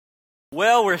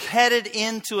Well, we're headed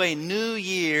into a new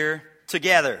year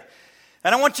together.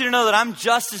 And I want you to know that I'm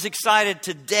just as excited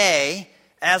today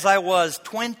as I was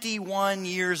 21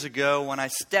 years ago when I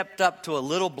stepped up to a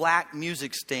little black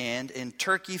music stand in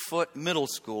Turkey Foot Middle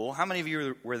School. How many of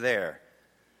you were there?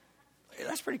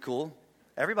 That's pretty cool.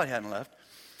 Everybody hadn't left.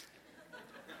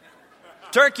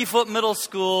 Turkey Foot Middle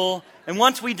School. And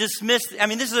once we dismissed,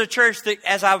 this is a church that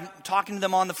as I'm talking to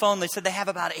them on the phone, they said they have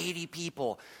about 80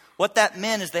 people. What that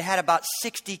meant is they had about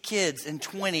 60 kids and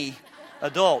 20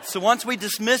 adults. So once we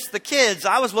dismissed the kids,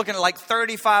 I was looking at like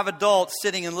 35 adults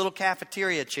sitting in little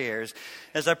cafeteria chairs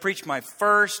as I preached my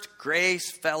first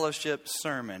Grace Fellowship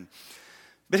sermon.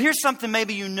 But here's something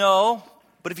maybe you know,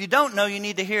 but if you don't know, you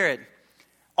need to hear it.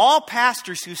 All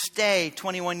pastors who stay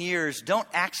 21 years don't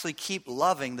actually keep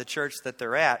loving the church that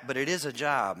they're at, but it is a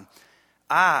job.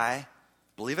 I,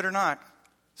 believe it or not,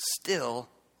 still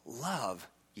love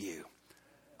you.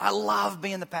 I love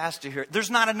being the pastor here. There's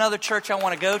not another church I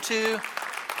want to go to.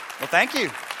 Well, thank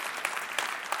you.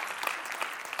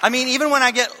 Even when I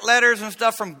get letters and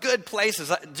stuff from good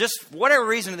places, just whatever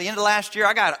reason, at the end of last year,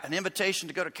 I got an invitation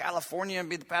to go to California and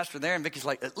be the pastor there. And Vicky's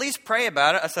like, at least pray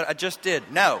about it. I said, I just did.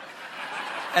 No.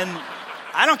 And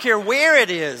I don't care where it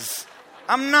is.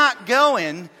 I'm not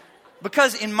going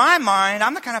because in my mind,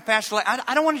 I'm the kind of pastor,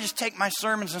 I don't want to just take my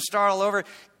sermons and start all over.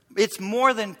 It's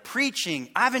more than preaching.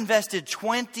 I've invested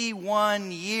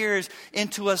 21 years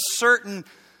into a certain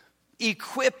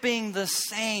equipping the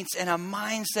saints and a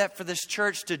mindset for this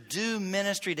church to do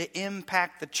ministry, to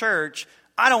impact the church.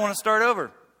 I don't want to start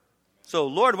over. So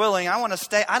Lord willing, I want to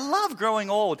stay. I love growing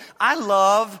old. I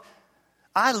love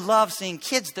seeing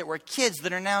kids that were kids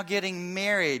that are now getting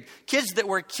married. Kids that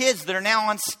were kids that are now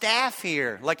on staff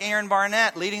here, like Aaron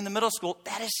Barnett leading the middle school.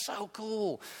 That is so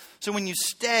cool. So when you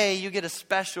stay, you get a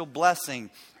special blessing.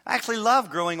 I actually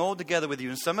love growing old together with you.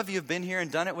 And some of you have been here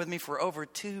and done it with me for over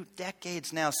 2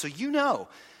 decades now. So you know,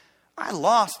 I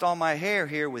lost all my hair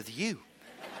here with you.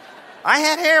 I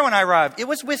had hair when I arrived. It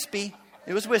was wispy,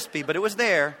 but it was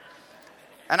there.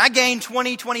 And I gained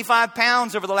 20, 25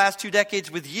 pounds over the last 2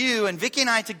 decades with you. And Vicki and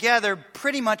I together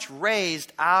pretty much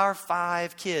raised our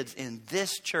 5 kids in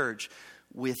this church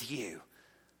with you.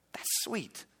 That's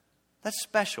sweet. That's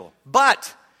special.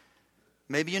 But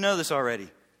maybe you know this already.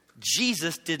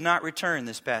 Jesus did not return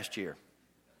this past year.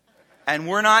 And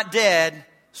we're not dead,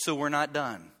 so we're not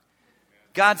done.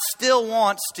 God still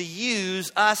wants to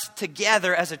use us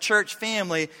together as a church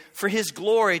family for His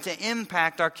glory to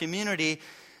impact our community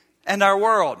and our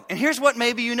world. And here's what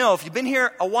maybe you know. If you've been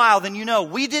here a while, then you know.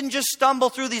 We didn't just stumble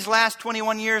through these last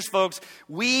 21 years, folks.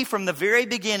 We, from the very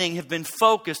beginning, have been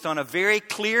focused on a very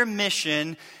clear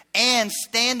mission and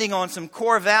standing on some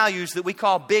core values that we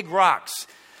call big rocks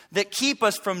that keep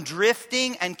us from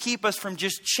drifting and keep us from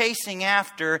just chasing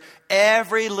after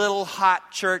every little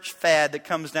hot church fad that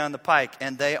comes down the pike.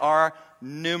 And they are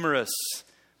numerous.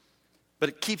 But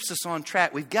it keeps us on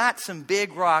track. We've got some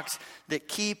big rocks that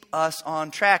keep us on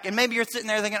track. And maybe you're sitting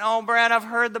there thinking, oh, Brad, I've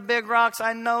heard the big rocks.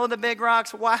 I know the big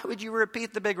rocks. Why would you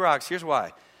repeat the big rocks? Here's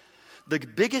why. The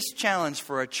biggest challenge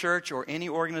for a church or any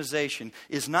organization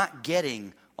is not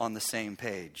getting on the same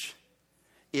page.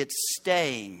 It's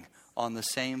staying on the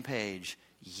same page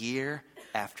year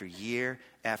after year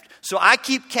after. So I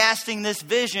keep casting this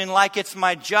vision like it's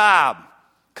my job,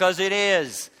 because it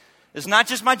is. It's not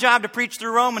just my job to preach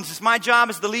through Romans. It's my job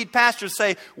as the lead pastor to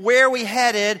say, where are we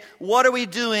headed? What are we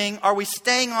doing? Are we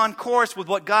staying on course with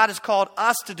what God has called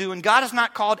us to do? And God has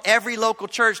not called every local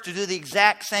church to do the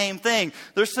exact same thing.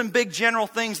 There's some big general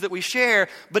things that we share.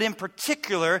 But in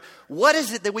particular, what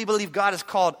is it that we believe God has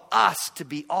called us to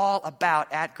be all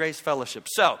about at Grace Fellowship?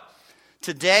 So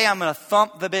today I'm going to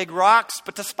thump the big rocks.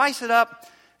 But to spice it up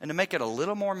and to make it a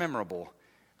little more memorable,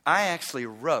 I actually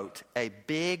wrote a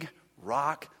big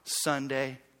Rock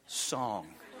Sunday song.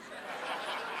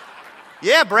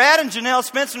 Yeah, Brad and Janelle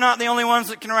Spence are not the only ones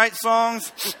that can write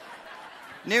songs.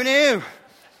 New.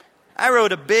 I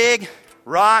wrote a big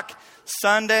Rock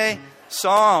Sunday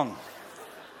song.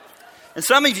 And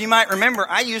some of you might remember,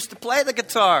 I used to play the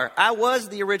guitar. I was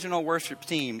the original worship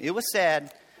team. It was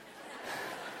sad.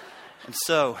 And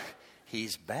so,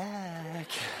 he's back.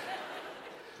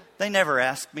 They never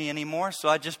ask me anymore, so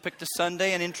I just picked a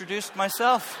Sunday and introduced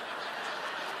myself.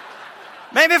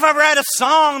 Maybe if I write a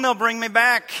song, they'll bring me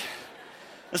back.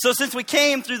 And so since we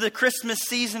came through the Christmas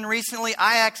season recently,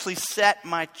 I actually set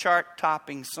my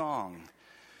chart-topping song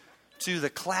to the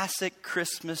classic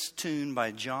Christmas tune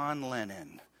by John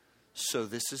Lennon. So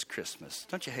This Is Christmas.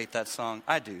 Don't you hate that song?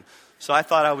 I do. So I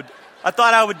thought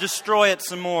I would destroy it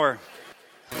some more.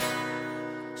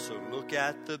 So look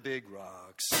at the big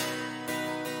rocks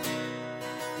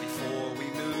before we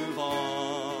move on.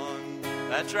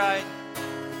 That's right.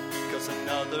 'Cause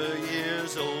another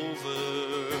year's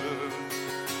over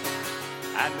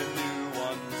and the new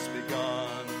one's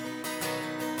begun.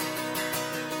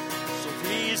 So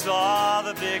these are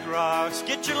the big rocks.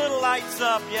 Get your little lights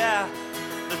up, yeah.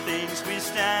 The things we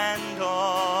stand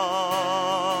on.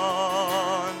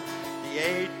 The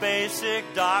 8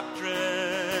 basic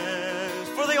doctrines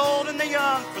for the old and the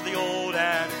young, for the old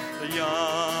and the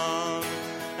young.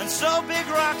 And so Big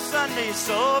Rock Sunday,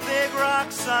 so Big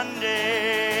Rock Sunday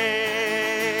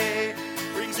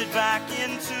brings it back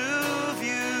into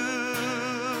view,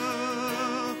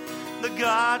 the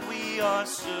God we are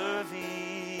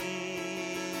serving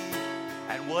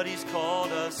and what He's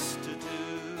called us to do.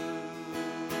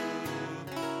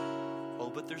 Oh,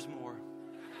 but there's more.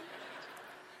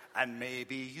 And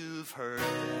maybe you've heard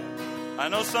them. I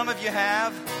know some of you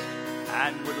have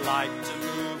and would like to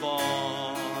move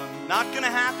on. Not gonna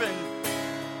happen,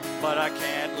 but I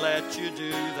can't let you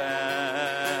do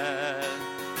that,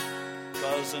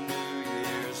 'cause a new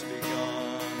year's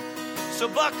begun. So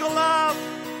buckle up,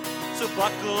 so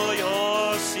buckle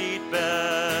your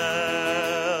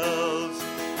seatbelts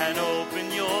and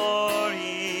open your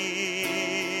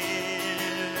ears.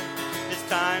 It's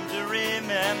time to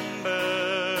remember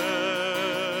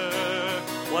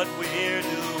what we're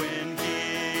doing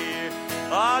here.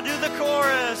 I'll do the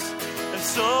chorus. And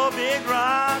so Big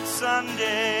Rock Sunday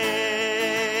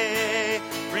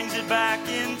brings it back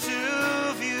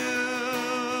into view,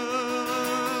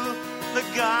 the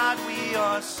God we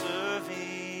are serving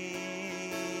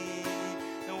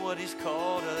and what He's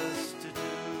called us to do.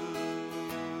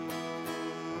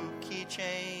 Key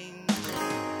change.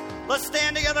 Let's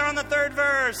stand together on the third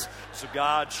verse. So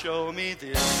God, show me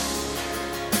this,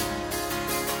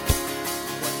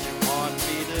 what you want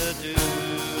me to do.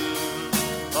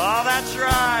 Oh, that's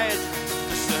right,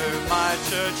 to serve my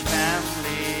church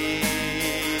family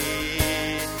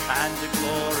and to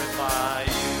glorify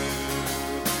you.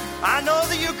 I know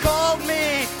that you called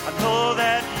me, I know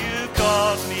that you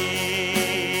called me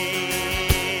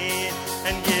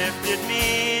and gifted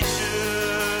me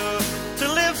to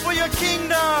live for your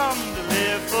kingdom, to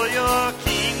live for your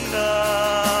kingdom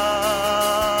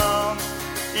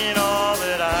in all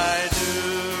that I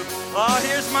do. Oh,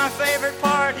 here's my favorite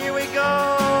part, here we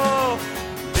go.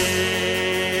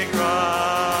 Big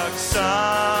Rock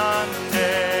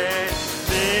Sunday,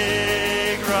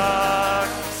 Big Rock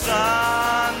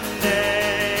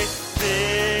Sunday,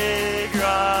 Big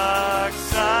Rock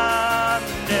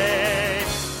Sunday,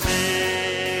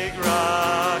 Big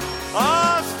Rock.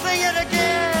 Oh, sing it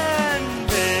again.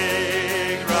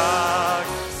 Big Rock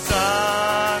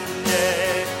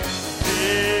Sunday,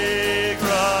 Big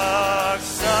Rock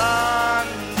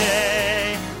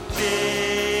Sunday,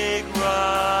 Big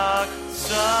Rock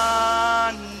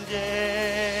Sunday.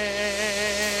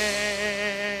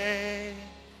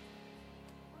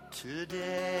 Today.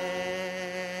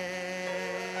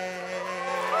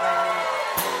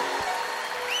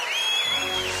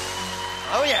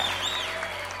 Oh, yeah.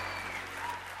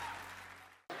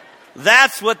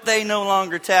 That's what they no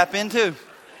longer tap into.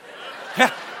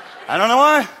 I don't know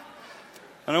why. I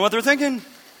don't know what they're thinking.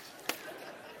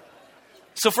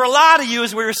 So for a lot of you,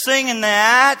 as we were singing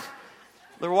that,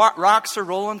 the rocks are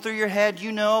rolling through your head,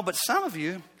 you know, but some of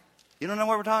you, you don't know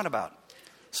what we're talking about.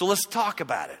 So let's talk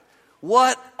about it.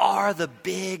 What are the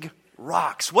big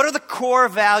rocks? What are the core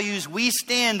values we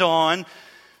stand on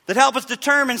that help us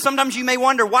determine? Sometimes you may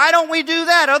wonder, why don't we do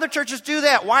that? Other churches do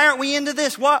that. Why aren't we into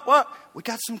this? What? We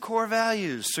got some core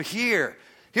values. So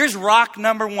here's rock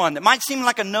number one. That might seem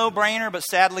like a no-brainer, but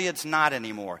sadly it's not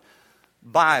anymore.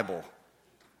 Bible.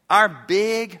 Our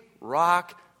big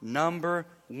rock number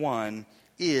one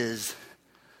is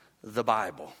the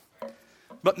Bible.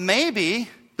 But maybe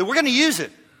that we're going to use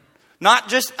it. Not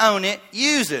just own it,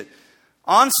 use it.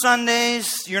 On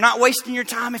Sundays, you're not wasting your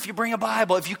time if you bring a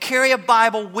Bible. If you carry a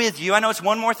Bible with you, I know it's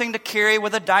one more thing to carry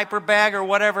with a diaper bag or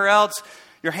whatever else.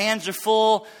 Your hands are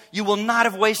full. You will not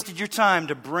have wasted your time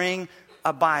to bring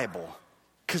a Bible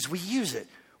because we use it.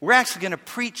 We're actually going to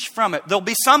preach from it. There'll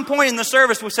be some point in the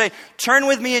service we'll say, turn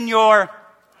with me in your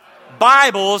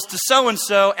Bibles to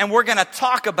so-and-so, and we're going to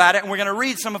talk about it, and we're going to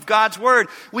read some of God's Word.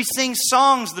 We sing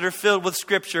songs that are filled with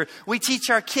Scripture. We teach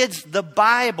our kids the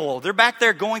Bible. They're back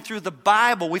there going through the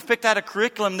Bible. We've picked out a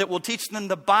curriculum that will teach them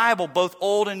the Bible, both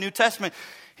Old and New Testament.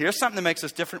 Here's something that makes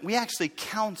us different. We actually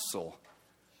counsel,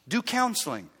 do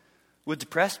counseling with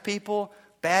depressed people,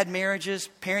 bad marriages,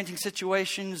 parenting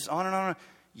situations, on and on,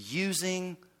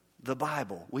 using the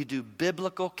Bible. We do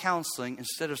biblical counseling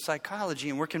instead of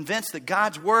psychology, and we're convinced that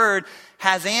God's Word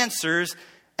has answers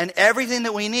and everything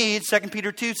that we need, 2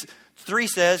 Peter 2 3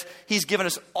 says he's given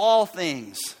us all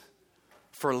things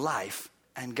for life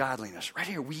and godliness. Right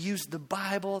here, we use the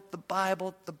Bible, the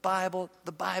Bible, the Bible,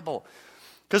 the Bible.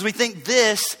 Because we think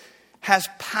this has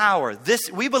power.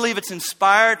 We believe it's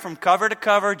inspired from cover to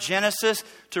cover, Genesis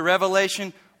to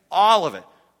Revelation, all of it.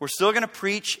 We're still going to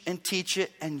preach and teach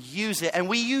it and use it. And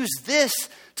we use this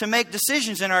to make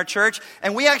decisions in our church.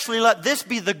 And we actually let this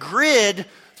be the grid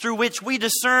through which we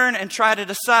discern and try to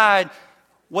decide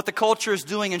what the culture is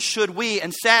doing and should we.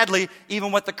 And sadly,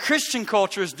 even what the Christian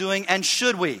culture is doing and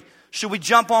should we. Should we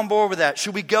jump on board with that?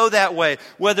 Should we go that way?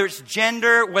 Whether it's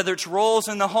gender, whether it's roles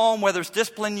in the home, whether it's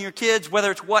disciplining your kids,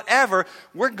 whether it's whatever,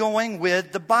 we're going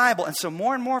with the Bible. And so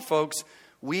more and more, folks,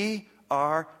 we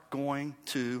are going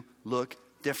to look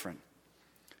different.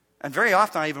 And very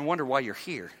often I even wonder why you're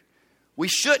here. We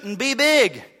shouldn't be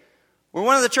big. We're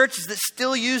one of the churches that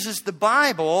still uses the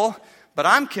Bible, but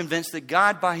I'm convinced that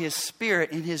God, by His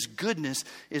Spirit, in His goodness,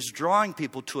 is drawing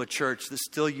people to a church that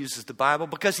still uses the Bible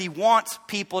because He wants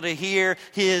people to hear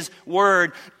His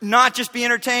Word, not just be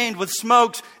entertained with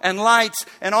smokes and lights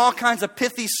and all kinds of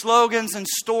pithy slogans and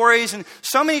stories. And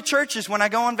so many churches, when I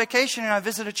go on vacation and I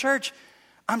visit a church,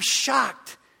 I'm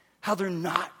shocked how they're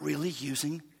not really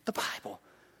using the Bible.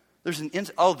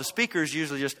 The speaker is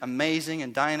usually just amazing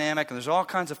and dynamic, and there's all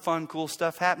kinds of fun, cool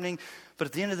stuff happening. But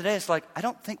at the end of the day, it's like, I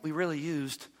don't think we really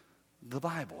used the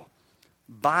Bible.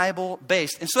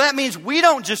 Bible-based. And so that means we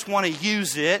don't just want to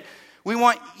use it. We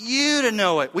want you to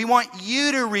know it. We want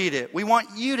you to read it. We want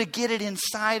you to get it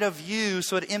inside of you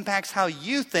so it impacts how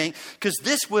you think, because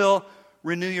this will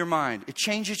renew your mind. It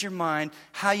changes your mind,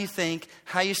 how you think,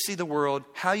 how you see the world,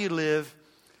 how you live.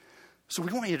 So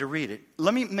we want you to read it.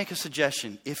 Let me make a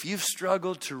suggestion. If you've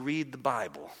struggled to read the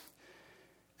Bible,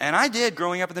 and I did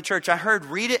growing up in the church, I heard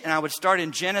read it, and I would start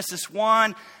in Genesis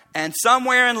 1, and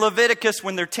somewhere in Leviticus,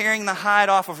 when they're tearing the hide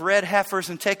off of red heifers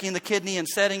and taking the kidney and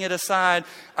setting it aside,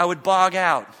 I would bog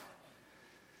out.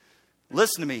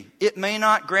 Listen to me. It may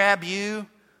not grab you,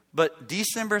 but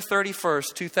December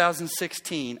 31st,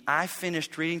 2016, I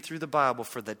finished reading through the Bible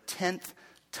for the 10th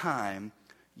time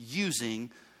using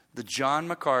the John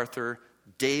MacArthur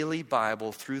Daily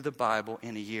Bible through the Bible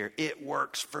in a year. It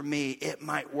works for me. It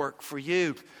might work for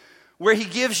you. Where he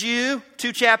gives you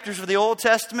 2 chapters of the Old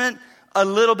Testament, a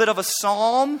little bit of a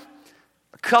psalm,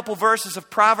 a couple verses of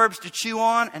Proverbs to chew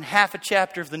on, and half a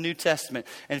chapter of the New Testament.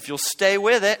 And if you'll stay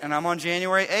with it, and I'm on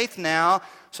January 8th now,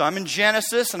 so I'm in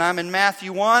Genesis, and I'm in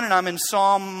Matthew 1, and I'm in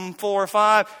Psalm 4 or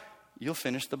 5, you'll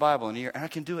finish the Bible in a year. And I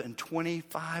can do it in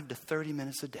 25 to 30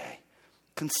 minutes a day.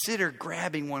 Consider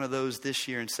grabbing one of those this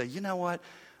year and say, you know what?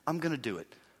 I'm going to do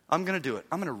it. I'm going to do it.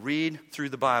 I'm going to read through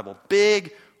the Bible.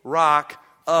 Big rock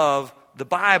of the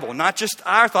Bible, not just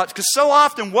our thoughts. Because so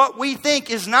often what we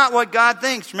think is not what God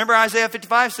thinks. Remember Isaiah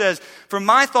 55 says, for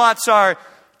my thoughts are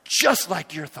just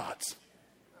like your thoughts.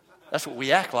 That's what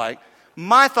we act like.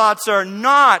 My thoughts are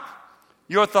not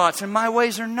your thoughts, and my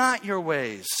ways are not your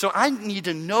ways. So I need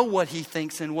to know what he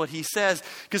thinks and what he says,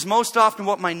 because most often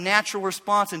what my natural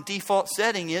response and default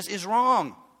setting is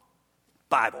wrong.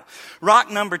 Bible. Rock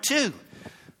number 2.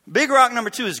 Big rock number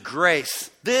 2 is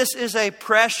grace. This is a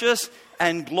precious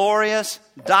and glorious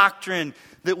doctrine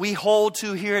that we hold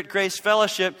to here at Grace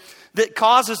Fellowship that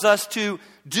causes us to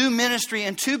do ministry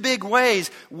in 2 big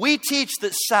ways. We teach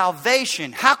that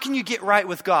salvation, how can you get right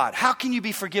with God? How can you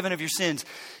be forgiven of your sins?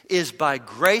 Is by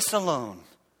grace alone,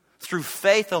 through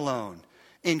faith alone,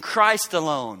 in Christ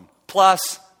alone,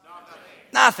 plus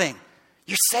nothing.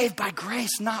 You're saved by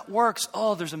grace, not works.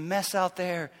 Oh, there's a mess out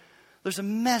there. There's a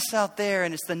mess out there,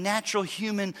 and it's the natural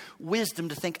human wisdom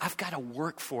to think, I've got to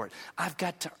work for it. I've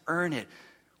got to earn it.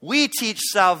 We teach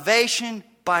salvation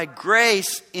by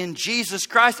grace in Jesus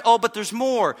Christ. Oh, but there's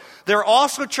more. There are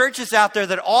also churches out there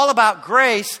that are all about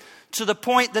grace to the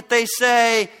point that they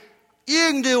say,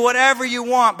 you can do whatever you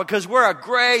want because we're a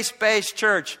grace-based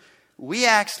church. We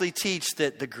actually teach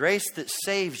that the grace that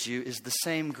saves you is the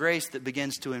same grace that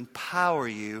begins to empower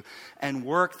you and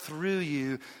work through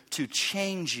you to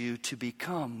change you to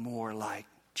become more like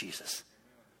Jesus.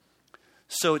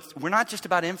 So we're not just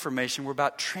about information, we're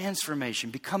about transformation,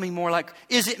 becoming more like.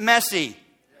 Is it messy?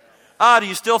 Do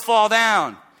you still fall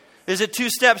down? Is it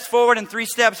 2 steps forward and 3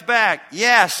 steps back?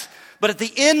 Yes. But at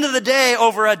the end of the day,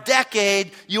 over a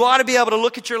decade, you ought to be able to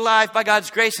look at your life by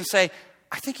God's grace and say,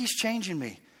 I think He's changing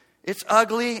me. It's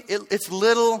ugly. It's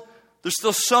little. There's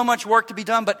still so much work to be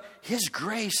done, but His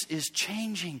grace is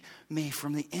changing me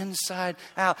from the inside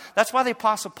out. That's why the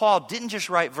Apostle Paul didn't just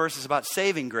write verses about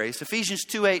saving grace. Ephesians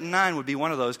 2, 8, and 9 would be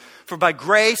one of those. For by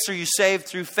grace are you saved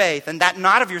through faith, and that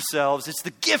not of yourselves. It's the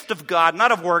gift of God,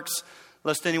 not of works,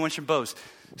 lest anyone should boast.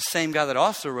 Same guy that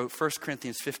also wrote 1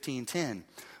 Corinthians 15:10.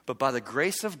 But by the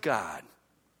grace of God,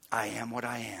 I am what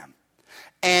I am.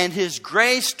 And his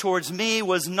grace towards me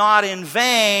was not in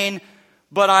vain,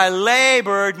 but I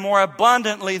labored more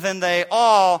abundantly than they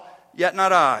all, yet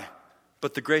not I,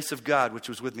 but the grace of God which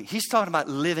was with me. He's talking about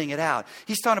living it out.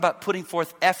 He's talking about putting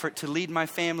forth effort to lead my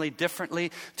family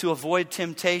differently, to avoid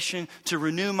temptation, to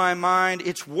renew my mind.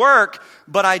 It's work,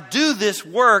 but I do this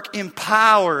work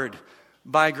empowered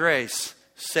by grace.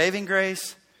 Saving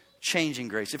grace, changing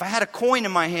grace. If I had a coin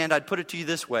in my hand, I'd put it to you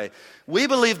this way. We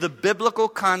believe the biblical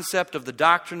concept of the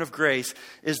doctrine of grace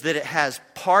is that it has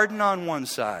pardon on one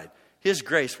side. His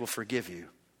grace will forgive you.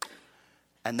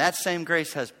 And that same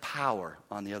grace has power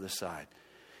on the other side.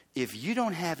 If you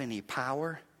don't have any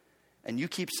power and you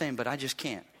keep saying, but I just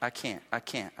can't, I can't,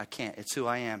 it's who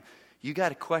I am, you got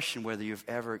to question whether you've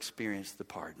ever experienced the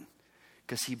pardon.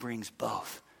 Because he brings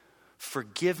both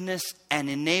forgiveness and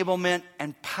enablement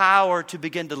and power to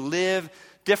begin to live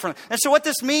differently. And so what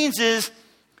this means is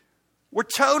we're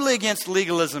totally against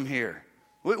legalism here.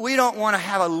 We don't want to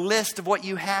have a list of what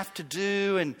you have to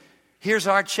do and here's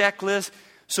our checklist.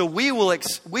 So we will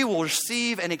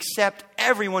receive and accept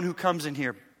everyone who comes in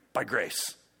here by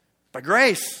grace. By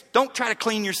grace. Don't try to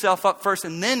clean yourself up first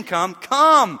and then come.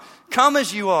 Come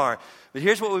as you are. But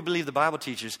here's what we believe the Bible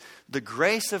teaches. The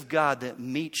grace of God that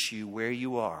meets you where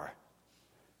you are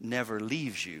never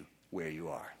leaves you where you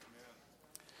are.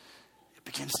 It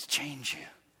begins to change you.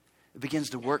 It begins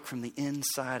to work from the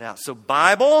inside out. So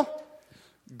Bible,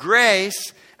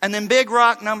 grace, and then big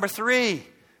rock number 3,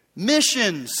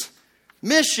 missions.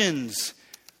 Missions.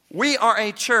 We are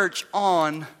a church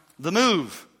on the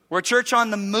move. We're a church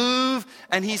on the move,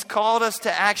 and he's called us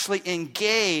to actually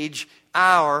engage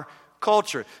our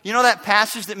culture. You know that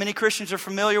passage that many Christians are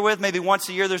familiar with? Maybe once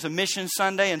a year there's a mission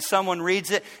Sunday and someone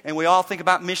reads it, and we all think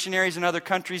about missionaries in other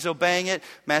countries obeying it.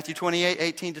 Matthew 28,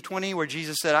 18-20, where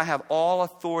Jesus said, I have all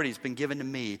authority has been given to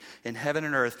me in heaven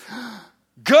and earth.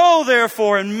 Go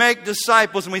therefore and make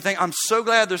disciples. And we think, I'm so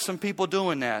glad there's some people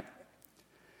doing that.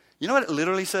 You know what it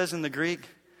literally says in the Greek?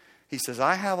 He says,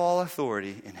 I have all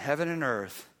authority in heaven and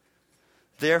earth.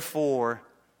 Therefore,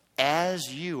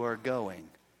 as you are going.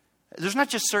 There's not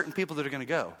just certain people that are going to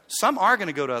go. Some are going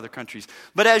to go to other countries.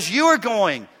 But as you are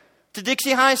going to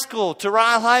Dixie High School, to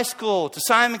Ryle High School, to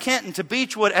Simon Kenton, to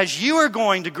Beechwood, as you are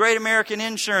going to Great American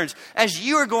Insurance, as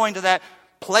you are going to that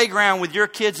playground with your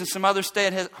kids and some other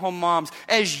stay-at-home moms,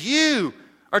 as you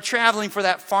are traveling for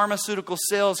that pharmaceutical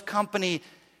sales company,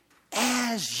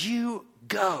 as you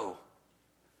go,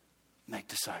 make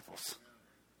disciples.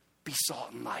 Be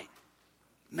salt and light.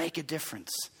 Make a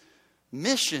difference.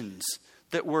 Missions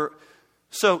that were...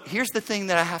 So here's the thing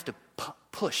that I have to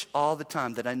push all the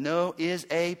time that I know is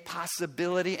a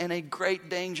possibility and a great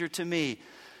danger to me.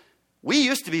 We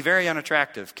used to be very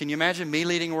unattractive. Can you imagine me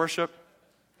leading worship?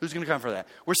 Who's going to come for that?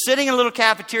 We're sitting in little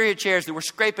cafeteria chairs that we're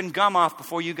scraping gum off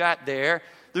before you got there.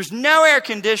 There's no air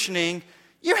conditioning.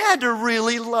 You had to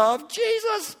really love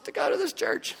Jesus to go to this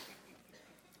church.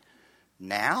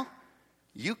 Now,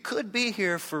 you could be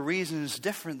here for reasons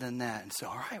different than that. And so,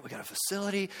 all right, we got a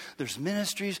facility, there's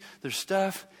ministries, there's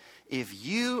stuff. If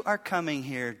you are coming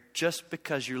here just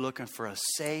because you're looking for a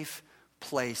safe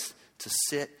place to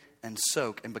sit and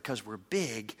soak, and because we're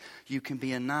big, you can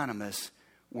be anonymous,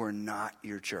 we're not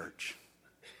your church.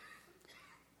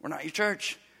 We're not your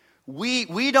church.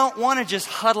 We don't want to just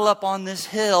huddle up on this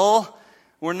hill.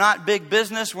 We're not big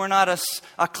business. We're not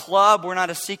a club. We're not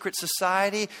a secret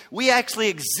society. We actually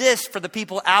exist for the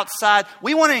people outside.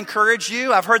 We want to encourage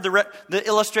you. I've heard the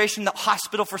illustration, the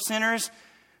hospital for sinners.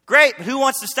 Great, but who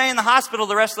wants to stay in the hospital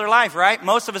the rest of their life, right?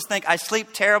 Most of us think, I sleep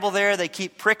terrible there. They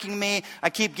keep pricking me. I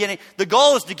keep getting... The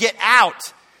goal is to get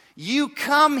out. You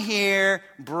come here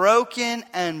broken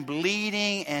and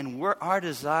bleeding, and our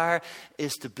desire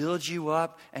is to build you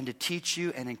up and to teach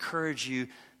you and encourage you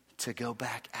to go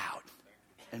back out.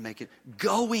 And make it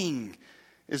going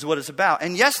is what it's about.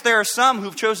 And yes, there are some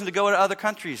who've chosen to go to other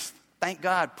countries. Thank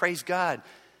God. Praise God.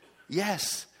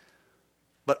 Yes.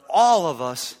 But all of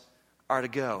us are to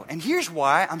go. And here's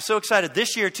why I'm so excited.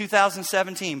 This year,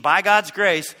 2017, by God's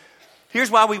grace, here's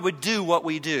why we would do what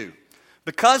we do.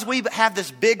 Because we have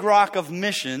this big rock of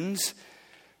missions,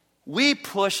 we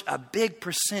push a big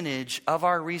percentage of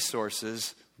our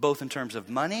resources, both in terms of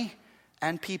money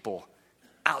and people,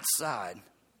 outside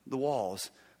the walls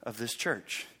of this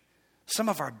church. Some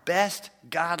of our best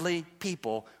godly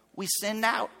people we send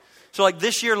out. So like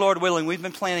this year, Lord willing, we've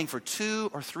been planning for 2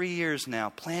 or 3 years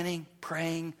now. Planning,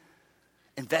 praying,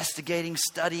 investigating,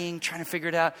 studying, trying to figure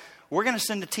it out. We're going to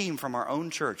send a team from our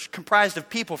own church, comprised of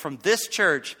people from this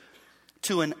church,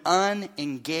 to an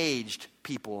unengaged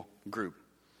people group.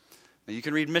 You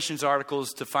can read missions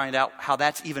articles to find out how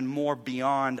that's even more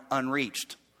beyond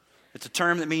unreached. It's a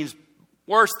term that means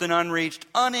worse than unreached,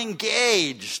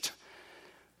 unengaged.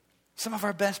 Some of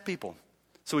our best people.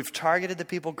 So we've targeted the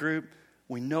people group.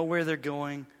 We know where they're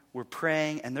going. We're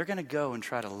praying, and they're going to go and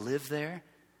try to live there.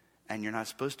 And you're not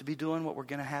supposed to be doing what we're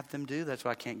going to have them do. That's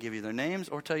why I can't give you their names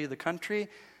or tell you the country.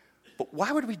 But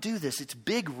why would we do this? It's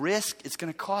big risk. It's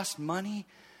going to cost money.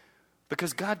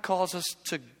 Because God calls us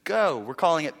to go. We're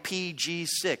calling it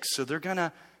PG6. So they're going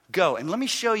to go. And let me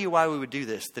show you why we would do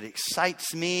this. That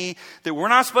excites me. That we're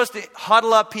not supposed to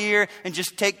huddle up here and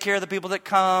just take care of the people that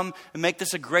come and make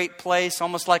this a great place.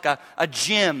 Almost like a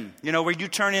gym. You know, where you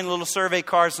turn in little survey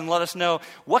cards and let us know,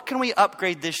 what can we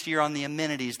upgrade this year on the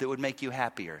amenities that would make you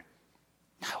happier?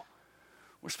 No.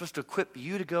 We're supposed to equip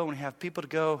you to go and have people to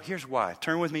go. Here's why.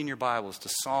 Turn with me in your Bibles to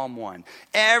Psalm 1.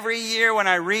 Every year when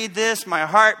I read this, my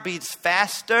heart beats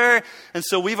faster. And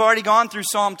so we've already gone through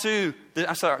Psalm 2.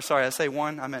 I'm sorry, I say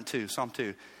 1, I meant 2, Psalm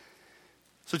 2.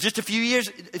 So just a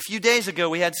few days ago,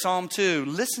 we had Psalm 2.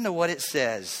 Listen to what it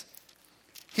says.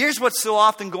 Here's what's so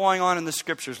often going on in the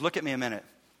scriptures. Look at me a minute.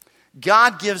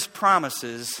 God gives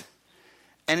promises.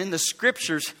 And in the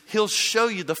scriptures, he'll show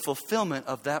you the fulfillment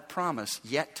of that promise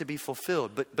yet to be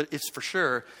fulfilled. But it's for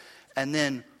sure. And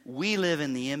then we live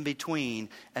in the in-between.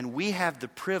 And we have the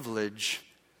privilege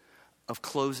of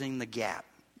closing the gap.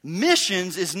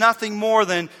 Missions is nothing more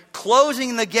than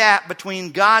closing the gap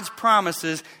between God's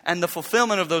promises and the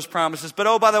fulfillment of those promises. But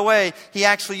oh, by the way, he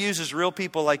actually uses real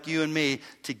people like you and me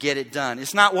to get it done.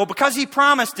 It's not, well, because he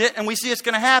promised it and we see it's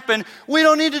going to happen, we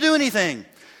don't need to do anything.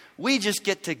 We just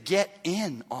get to get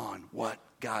in on what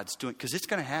God's doing because it's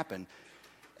going to happen.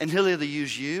 And he'll either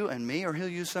use you and me or he'll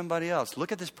use somebody else.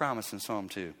 Look at this promise in Psalm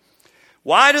 2.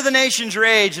 Why do the nations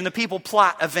rage and the people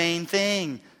plot a vain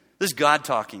thing? This is God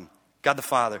talking. God the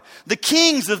Father. The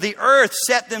kings of the earth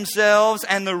set themselves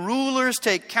and the rulers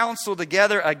take counsel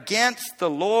together against the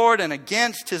Lord and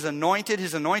against his anointed.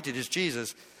 His anointed is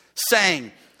Jesus,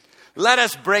 saying, let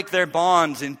us break their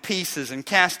bonds in pieces and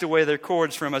cast away their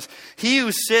cords from us. He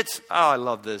who sits, I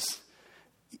love this.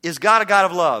 Is God a God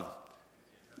of love?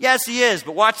 Yes, he is.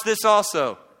 But watch this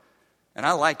also. And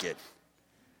I like it.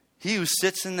 He who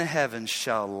sits in the heavens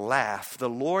shall laugh. The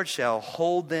Lord shall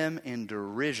hold them in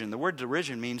derision. The word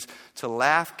derision means to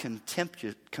laugh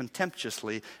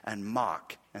contemptuously and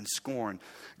mock and scorn.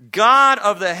 God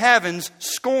of the heavens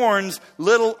scorns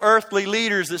little earthly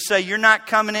leaders that say, you're not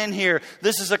coming in here.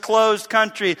 This is a closed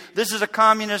country. This is a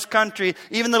communist country.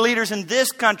 Even the leaders in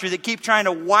this country that keep trying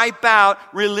to wipe out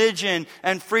religion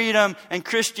and freedom and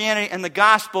Christianity and the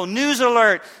gospel. News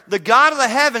alert. The God of the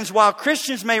heavens, while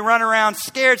Christians may run around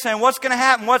scared saying, what's going to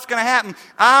happen? What's going to happen?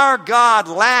 Our God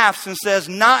laughs and says,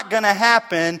 not going to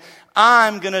happen.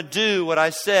 I'm going to do what I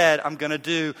said I'm going to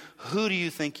do. Who do you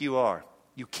think you are?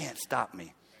 You can't stop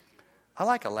me. I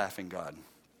like a laughing God.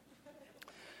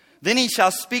 Then he shall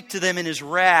speak to them in his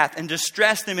wrath and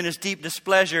distress them in his deep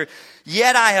displeasure.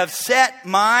 Yet I have set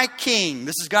my king.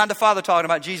 This is God the Father talking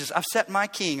about Jesus. I've set my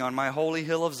king on my holy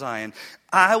hill of Zion.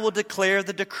 I will declare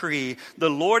the decree. The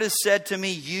Lord has said to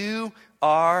me, you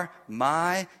are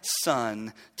my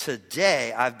son.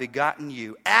 Today I've begotten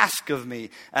you. Ask of me,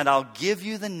 and I'll give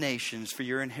you the nations for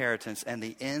your inheritance and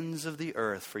the ends of the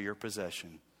earth for your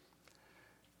possession.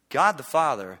 God the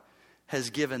Father has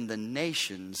given the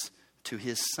nations to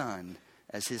his son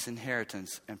as his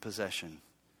inheritance and possession.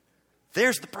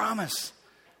 There's the promise.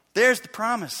 There's the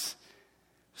promise.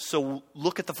 So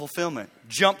look at the fulfillment.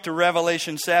 Jump to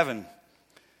Revelation 7.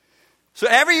 So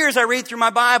every year as I read through my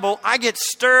Bible, I get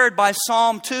stirred by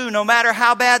Psalm 2. No matter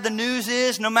how bad the news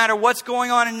is, no matter what's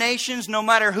going on in nations, no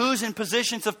matter who's in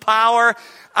positions of power,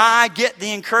 I get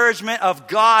the encouragement of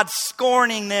God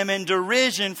scorning them in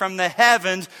derision from the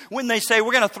heavens when they say,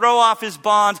 we're going to throw off his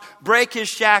bonds, break his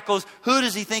shackles. Who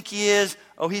does he think he is?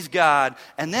 Oh, he's God.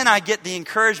 And then I get the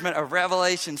encouragement of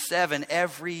Revelation 7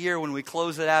 every year when we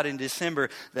close it out in December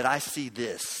that I see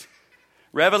this.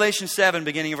 Revelation 7,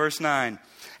 beginning of verse 9.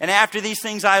 And after these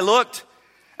things I looked,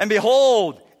 and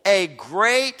behold, a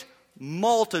great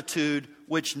multitude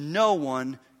which no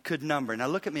one could number. Now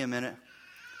look at me a minute.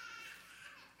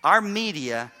 Our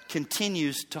media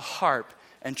continues to harp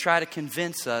and try to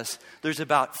convince us there's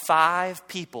about 5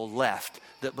 people left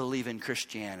that believe in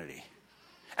Christianity.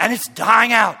 And it's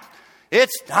dying out.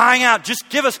 It's dying out. Just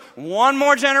give us one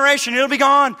more generation, it'll be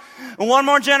gone. One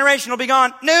more generation, it'll be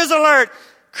gone. News alert.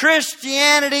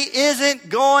 Christianity isn't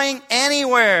going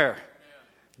anywhere.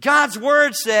 God's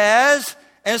word says,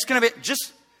 and it's going to be,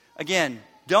 just, again,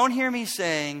 don't hear me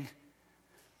saying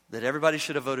that everybody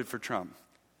should have voted for Trump.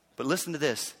 But listen to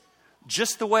this.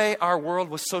 Just the way our world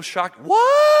was so shocked.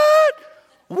 What?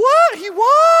 What? He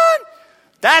won?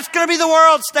 That's going to be the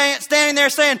world standing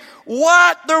there saying,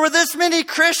 what? There were this many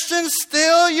Christians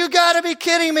still? You got to be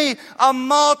kidding me. A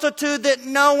multitude that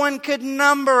no one could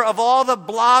number of all the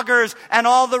bloggers and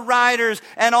all the writers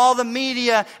and all the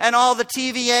media and all the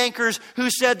TV anchors who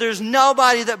said there's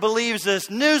nobody that believes this.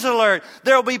 News alert.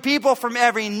 There will be people from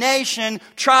every nation,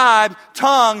 tribe,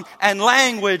 tongue, and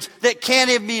language that can't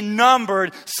even be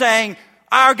numbered saying,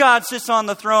 our God sits on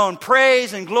the throne.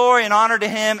 Praise and glory and honor to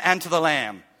Him and to the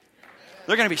Lamb.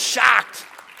 They're going to be shocked.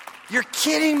 You're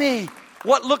kidding me.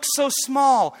 What looked so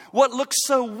small, what looked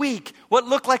so weak, what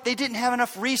looked like they didn't have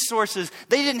enough resources,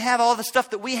 they didn't have all the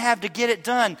stuff that we have to get it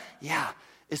done. Yeah,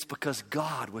 it's because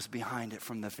God was behind it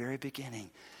from the very beginning.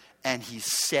 And He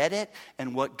said it,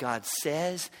 and what God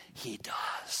says, He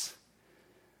does.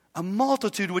 A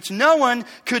multitude which no one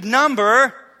could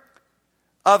number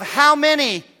of how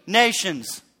many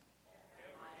nations?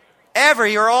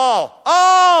 Every or all?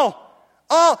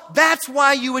 Oh, that's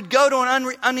why you would go to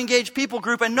an unengaged people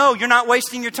group and no, you're not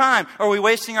wasting your time. Are we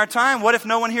wasting our time? What if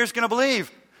no one here is going to believe?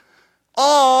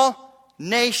 All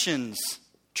nations,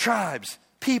 tribes,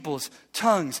 peoples,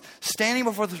 tongues, standing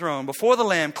before the throne, before the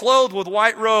Lamb, clothed with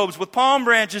white robes, with palm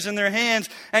branches in their hands,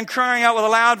 and crying out with a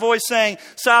loud voice saying,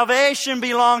 salvation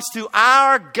belongs to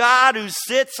our God who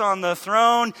sits on the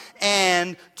throne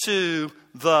and to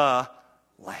the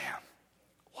Lamb.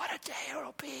 What a day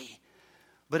it'll be.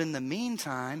 But in the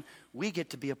meantime, we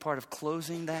get to be a part of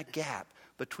closing that gap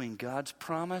between God's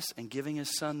promise and giving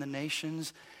His Son the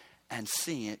nations and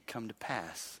seeing it come to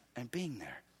pass and being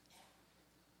there.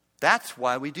 That's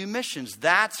why we do missions.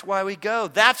 That's why we go.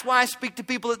 That's why I speak to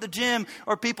people at the gym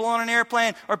or people on an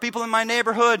airplane or people in my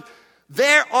neighborhood.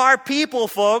 There are people,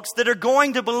 folks, that are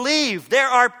going to believe. There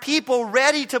are people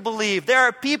ready to believe. There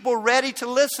are people ready to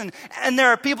listen. And there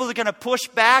are people that are going to push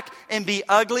back and be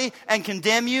ugly and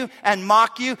condemn you and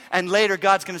mock you. And later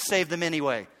God's going to save them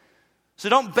anyway. So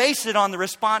don't base it on the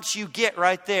response you get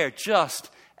right there.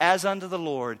 Just as unto the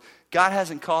Lord. God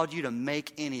hasn't called you to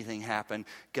make anything happen.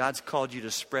 God's called you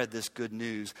to spread this good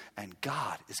news. And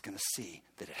God is going to see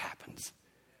that it happens.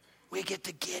 We get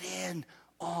to get in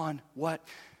on what...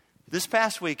 This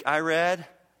past week, I read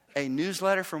a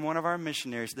newsletter from one of our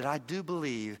missionaries that I do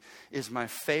believe is my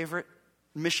favorite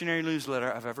missionary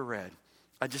newsletter I've ever read.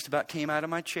 I just about came out of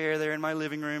my chair there in my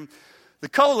living room. The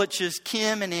Koliches,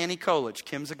 Kim and Annie Kolich.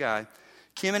 Kim's a guy.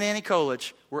 Kim and Annie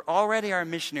Kolich were already our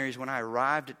missionaries when I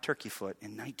arrived at Turkey Foot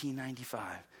in 1995.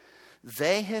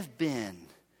 They have been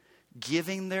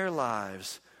giving their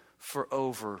lives for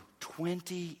over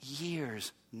 20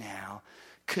 years now,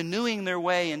 canoeing their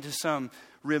way into some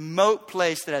remote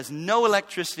place that has no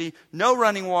electricity, no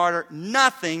running water,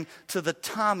 nothing, to the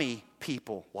Tommy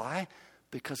people. Why?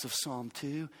 Because of Psalm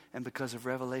 2 and because of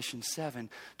Revelation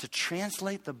 7. To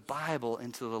translate the Bible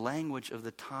into the language of the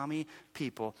Tommy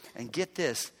people. And get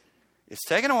this, it's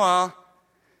taken a while.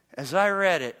 As I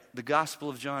read it, the Gospel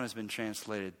of John has been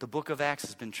translated. The book of Acts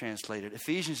has been translated.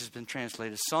 Ephesians has been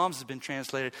translated. Psalms has been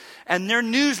translated. And their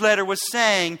newsletter was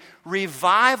saying,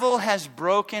 revival has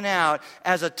broken out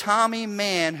as a Tommy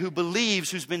man who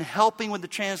believes, who's been helping with the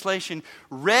translation,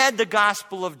 read the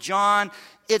Gospel of John.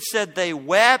 It said they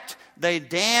wept, they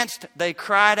danced, they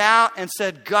cried out and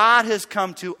said, God has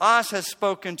come to us, has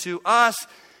spoken to us.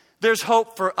 There's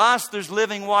hope for us. There's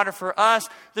living water for us.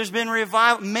 There's been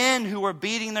revival. Men who are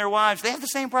beating their wives. They have the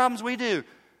same problems we do.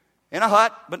 In a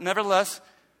hut, but nevertheless,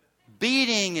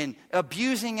 beating and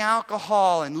abusing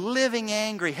alcohol and living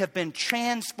angry have been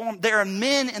transformed. There are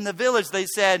men in the village, they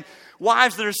said,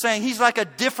 wives that are saying, he's like a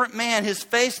different man. His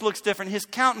face looks different. His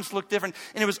countenance looked different.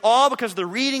 And it was all because of the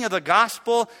reading of the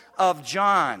Gospel of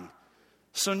John.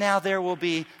 So now there will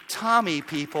be Tommy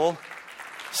people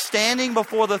standing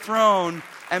before the throne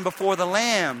and before the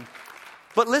Lamb.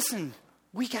 But listen,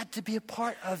 we got to be a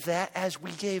part of that as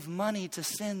we gave money to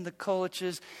send the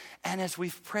Koliches and as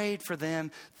we've prayed for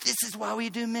them. This is why we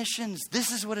do missions.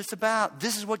 This is what it's about.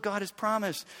 This is what God has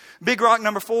promised. Big rock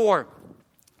number 4.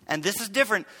 And this is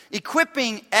different.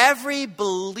 Equipping every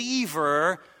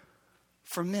believer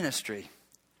for ministry.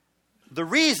 The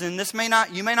reason,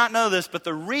 you may not know this, but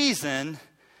the reason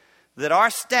that our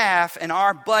staff and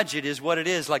our budget is what it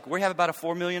is. Like, we have about a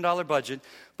 $4 million budget,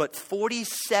 but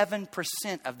 47%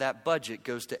 of that budget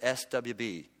goes to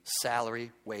SWB,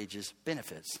 salary, wages,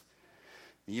 benefits.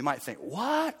 You might think,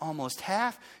 what? Almost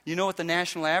half? You know what the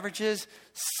national average is?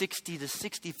 60 to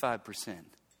 65%.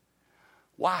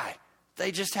 Why?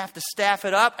 They just have to staff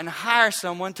it up and hire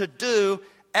someone to do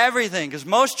everything. Because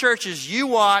most churches, you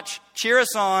watch, cheer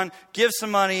us on, give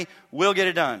some money, we'll get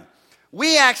it done.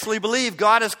 We actually believe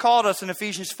God has called us in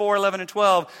Ephesians 4:11 and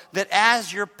 12 that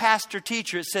as your pastor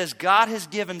teacher, it says God has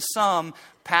given some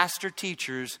pastor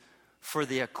teachers for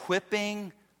the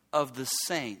equipping of the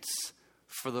saints,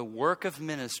 for the work of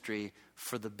ministry,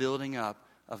 for the building up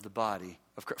of the body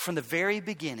of Christ. From the very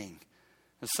beginning,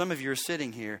 and some of you are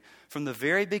sitting here, from the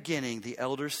very beginning, the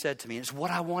elders said to me, and it's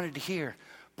what I wanted to hear,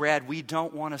 Brad, we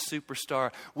don't want a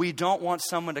superstar. We don't want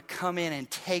someone to come in and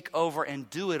take over and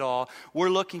do it all. We're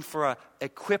looking for a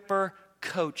equipper,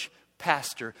 coach,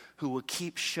 pastor who will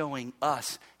keep showing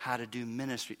us how to do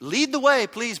ministry. Lead the way,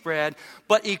 please, Brad,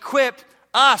 but equip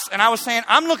us. And I was saying,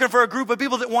 I'm looking for a group of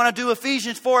people that want to do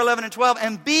Ephesians 4:11 and 12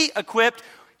 and be equipped.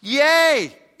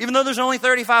 Yay! Even though there's only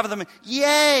 35 of them.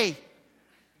 Yay!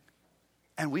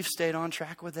 And we've stayed on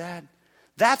track with that.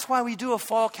 That's why we do a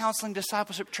fall counseling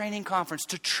discipleship training conference,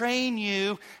 to train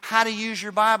you how to use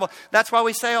your Bible. That's why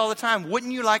we say all the time,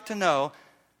 wouldn't you like to know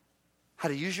how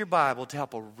to use your Bible to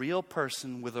help a real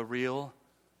person with a real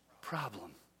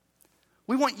problem?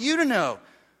 We want you to know.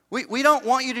 We don't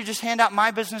want you to just hand out my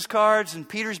business cards and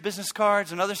Peter's business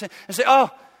cards and others and say,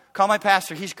 oh, call my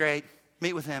pastor, he's great,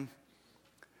 meet with him.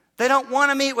 They don't want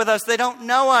to meet with us. They don't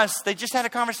know us. They just had a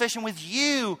conversation with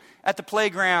you at the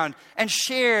playground and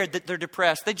shared that they're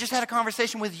depressed. They just had a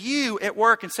conversation with you at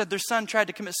work and said their son tried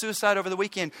to commit suicide over the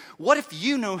weekend. What if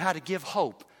you know how to give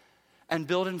hope and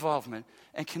build involvement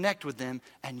and connect with them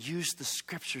and use the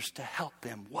scriptures to help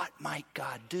them? What might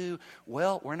God do?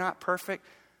 Well, we're not perfect,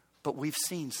 but we've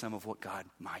seen some of what God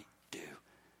might do.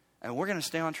 And we're going to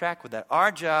stay on track with that.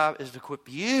 Our job is to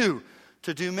equip you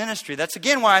to do ministry. That's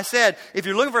again why I said, if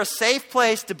you're looking for a safe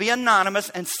place to be anonymous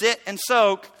and sit and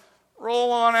soak,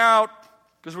 roll on out,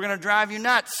 because we're going to drive you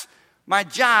nuts. My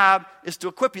job is to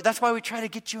equip you. That's why we try to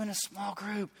get you in a small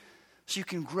group, so you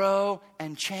can grow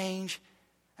and change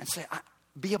and say,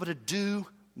 be able to do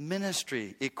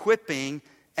ministry, equipping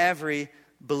every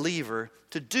believer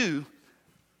to do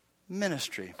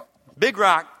ministry. Big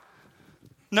rock.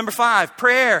 Number 5,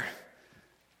 prayer.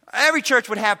 Every church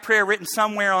would have prayer written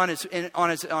somewhere on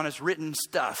its written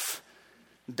stuff,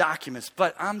 documents.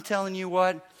 But I'm telling you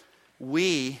what,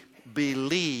 we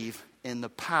believe in the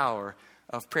power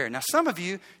of prayer. Now, some of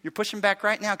you, you're pushing back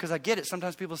right now because I get it.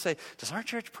 Sometimes people say, does our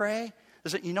church pray?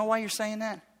 You know why you're saying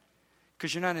that?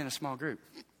 Because you're not in a small group.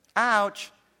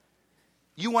 Ouch.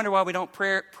 You wonder why we don't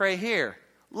pray here.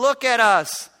 Look at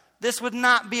us. This would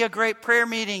not be a great prayer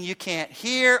meeting. You can't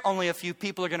hear. Only a few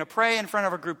people are going to pray in front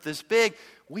of a group this big.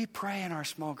 We pray in our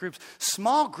small groups.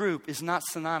 Small group is not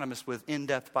synonymous with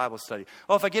in-depth Bible study.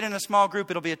 Oh, if I get in a small group,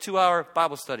 it'll be a 2-hour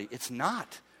Bible study. It's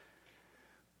not.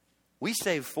 We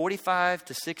save 45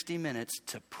 to 60 minutes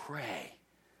to pray.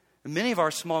 And many of our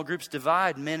small groups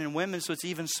divide men and women, so it's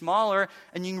even smaller,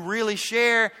 and you can really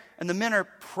share. And the men are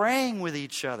praying with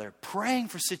each other, praying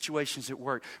for situations at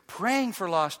work, praying for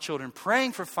lost children,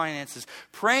 praying for finances,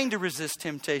 praying to resist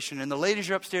temptation. And the ladies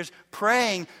are upstairs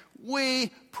praying.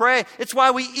 We pray. It's why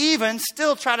we even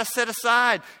still try to set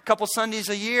aside a couple Sundays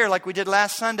a year, like we did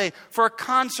last Sunday, for a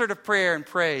concert of prayer and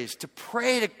praise, to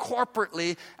pray to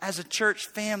corporately as a church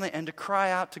family and to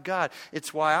cry out to God.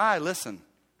 It's why listen.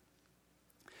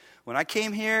 When I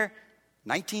came here,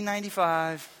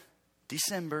 1995,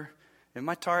 December, in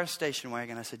my Taurus station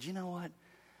wagon, I said, you know what?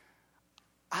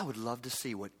 I would love to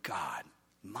see what God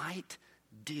might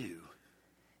do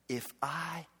if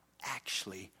I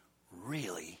actually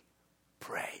really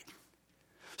prayed.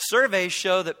 Surveys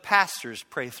show that pastors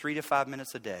pray 3 to 5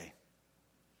 minutes a day.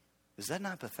 Is that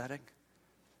not pathetic?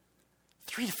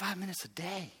 3 to 5 minutes a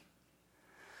day.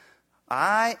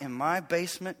 I, in my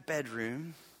basement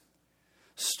bedroom,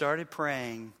 started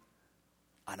praying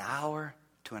an hour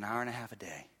to an hour and a half a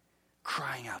day,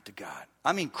 crying out to God.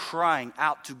 I mean, crying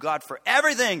out to God for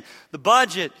everything. The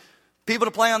budget, people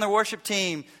to play on their worship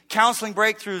team, counseling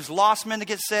breakthroughs, lost men to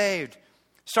get saved.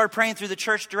 Started praying through the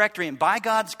church directory, and by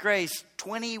God's grace,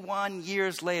 21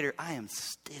 years later, I am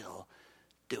still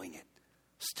doing it.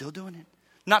 Still doing it.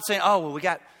 Not saying, oh,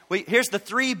 well, here's the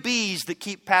 3 B's that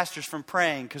keep pastors from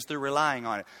praying because they're relying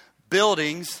on it.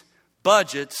 Buildings,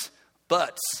 budgets,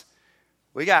 butts.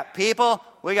 We got people,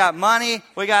 we got money,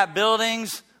 we got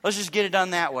buildings. Let's just get it done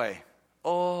that way.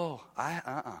 Oh,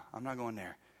 I'm not going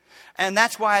there. And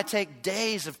that's why I take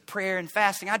days of prayer and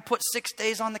fasting. I'd put 6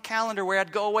 days on the calendar where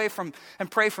I'd go away from and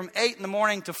pray from 8 in the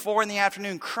morning to 4 in the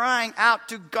afternoon, crying out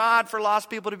to God for lost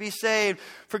people to be saved,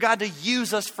 for God to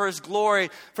use us for His glory,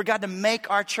 for God to make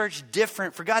our church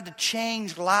different, for God to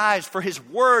change lives, for His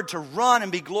word to run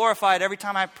and be glorified every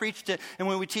time I preached it and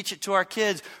when we teach it to our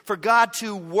kids, for God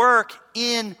to work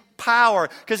in power.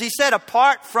 Because He said,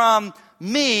 apart from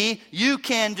me, you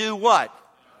can do what?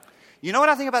 You know what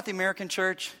I think about the American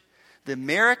church? The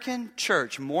American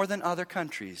church, more than other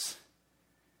countries,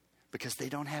 because they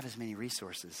don't have as many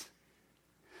resources,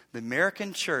 the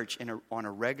American church on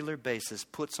a regular basis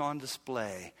puts on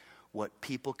display what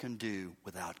people can do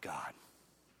without God.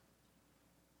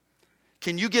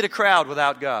 Can you get a crowd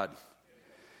without God?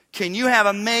 Can you have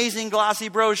amazing glossy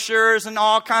brochures and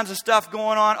all kinds of stuff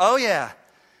going on? Oh yeah.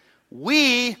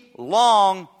 We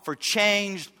long for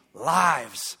changed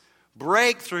lives,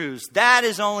 breakthroughs. That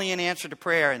is only an answer to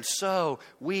prayer. And so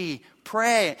we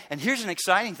pray. And here's an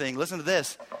exciting thing. Listen to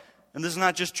this. And this is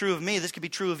not just true of me. This could be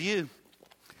true of you.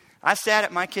 I sat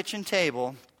at my kitchen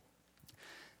table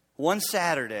one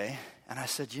Saturday and I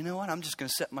said, you know what? I'm just going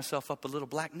to set myself up a little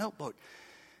black notebook.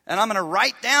 And I'm going to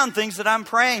write down things that I'm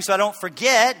praying so I don't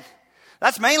forget.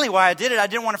 That's mainly why I did it. I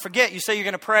didn't want to forget. You say you're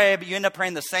going to pray, but you end up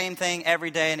praying the same thing every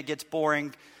day and it gets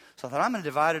boring. So I thought, I'm going to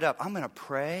divide it up. I'm going to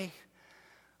pray.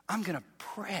 I'm going to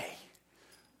pray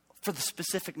for the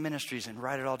specific ministries and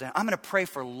write it all down. I'm going to pray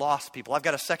for lost people. I've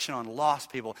got a section on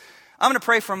lost people. I'm going to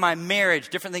pray for my marriage,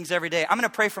 different things every day. I'm going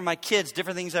to pray for my kids,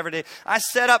 different things every day. I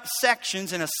set up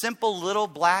sections in a simple little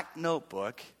black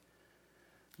notebook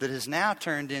that has now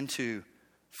turned into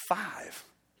 5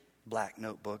 black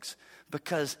notebooks,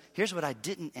 because here's what I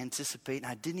didn't anticipate and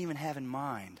I didn't even have in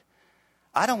mind.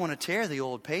 I don't want to tear the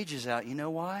old pages out. You know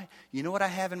why? You know what I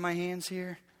have in my hands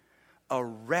here? A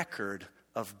record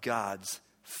of God's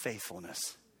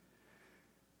faithfulness.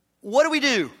 What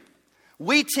do?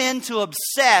 We tend to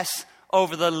obsess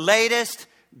over the latest,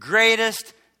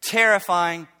 greatest,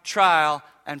 terrifying trial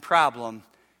and problem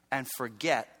and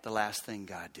forget the last thing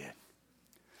God did.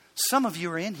 Some of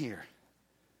you are in here.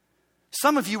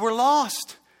 Some of you were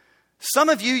lost. Some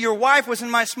of you, your wife was in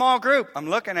my small group. I'm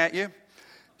looking at you.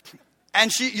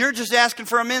 And you're just asking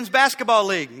for a men's basketball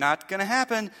league. Not going to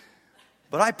happen.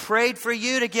 But I prayed for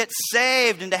you to get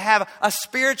saved and to have a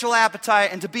spiritual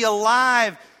appetite and to be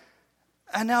alive.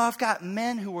 And now I've got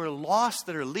men who are lost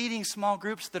that are leading small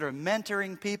groups, that are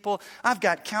mentoring people. I've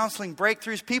got counseling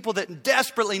breakthroughs, people that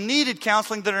desperately needed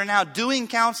counseling that are now doing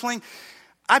counseling.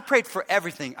 I prayed for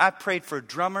everything. I prayed for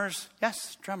drummers.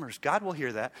 Yes, drummers. God will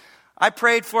hear that. I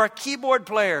prayed for a keyboard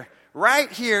player.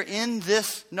 Right here in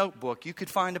this notebook, you could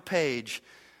find a page.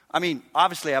 I mean,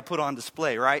 obviously I put on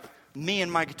display, right? Me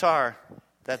and my guitar.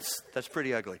 That's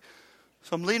pretty ugly.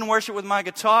 So I'm leading worship with my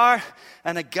guitar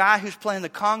and a guy who's playing the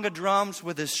conga drums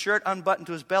with his shirt unbuttoned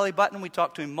to his belly button. We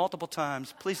talked to him multiple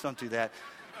times. Please don't do that.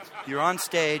 You're on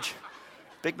stage.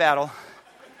 Big battle.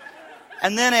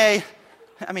 And then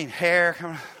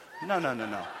hair.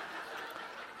 No.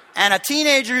 And a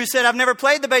teenager who said, I've never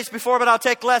played the bass before, but I'll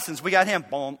take lessons. We got him.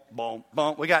 Boom, boom,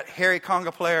 boom. We got Harry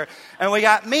conga player. And we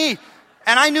got me.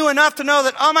 And I knew enough to know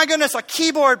that, oh my goodness, a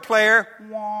keyboard player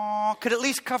could at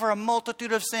least cover a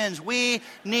multitude of sins. We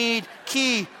need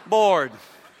keyboard.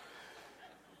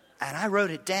 And I wrote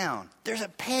it down. There's a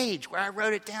page where I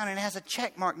wrote it down and it has a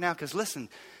check mark now. Because listen,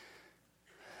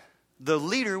 the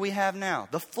leader we have now,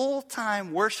 the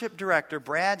full-time worship director,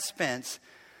 Brad Spence,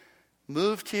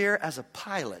 moved here as a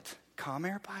pilot,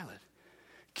 Comair pilot,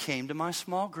 came to my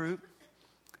small group.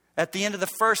 At the end of the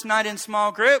first night in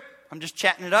small group, I'm just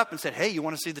chatting it up and said, hey, you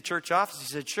want to see the church office? He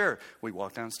said, sure. We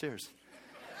walked downstairs.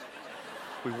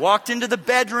 We walked into the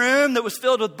bedroom that was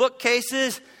filled with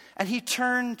bookcases, and he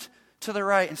turned to the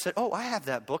right and said, oh, I have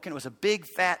that book. And it was a big,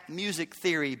 fat music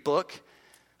theory book.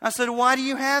 I said, why do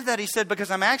you have that? He said,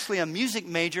 because I'm actually a music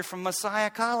major from Messiah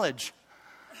College.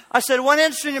 I said, what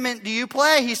instrument do you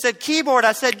play? He said, keyboard.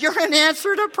 I said, you're an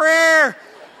answer to prayer.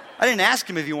 I didn't ask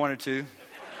him if he wanted to.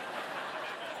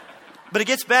 But it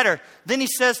gets better. Then he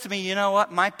says to me, you know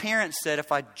what? My parents said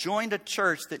if I joined a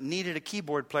church that needed a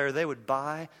keyboard player, they would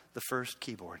buy the first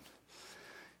keyboard.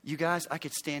 You guys, I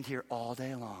could stand here all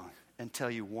day long and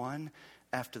tell you one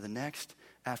after the next,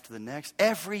 after the next.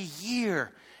 Every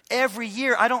year,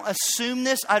 I don't assume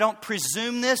this. I don't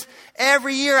presume this.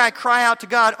 Every year I cry out to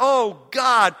God, oh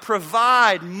God,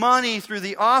 provide money through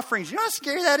the offerings. You know how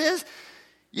scary that is?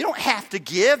 You don't have to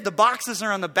give. The boxes are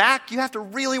on the back. You have to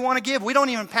really want to give. We don't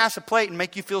even pass a plate and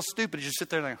make you feel stupid. You just sit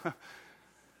there like, huh.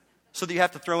 So that you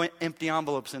have to throw empty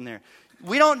envelopes in there.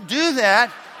 We don't do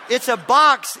that. It's a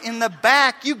box in the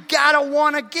back. You got to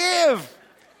want to give.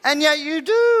 And yet you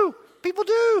do. People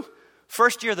do.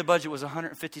 First year the budget was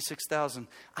 $156,000.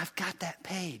 I've got that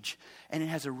page. And it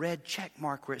has a red check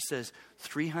mark where it says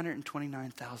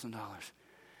 $329,000.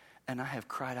 And I have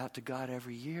cried out to God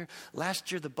every year.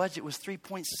 Last year, the budget was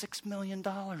 $3.6 million.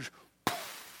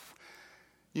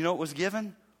 You know what was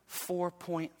given?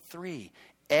 4.3.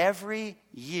 Every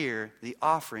year, the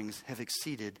offerings have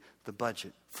exceeded the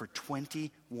budget for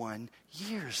 21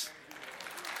 years.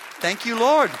 Thank you,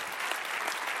 Lord.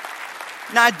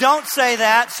 Now, I don't say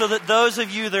that so that those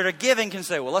of you that are giving can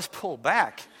say, well, let's pull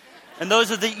back. And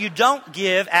those of you don't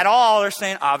give at all are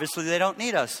saying, obviously, they don't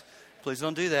need us. Please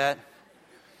don't do that.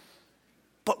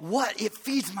 But what? It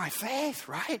feeds my faith,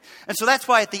 right? And so that's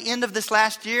why at the end of this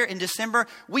last year, in December,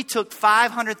 we took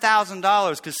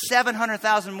 $500,000 because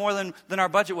 $700,000 more than our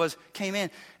budget was came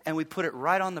in. And we put it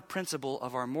right on the principal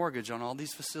of our mortgage on all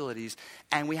these facilities.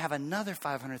 And we have another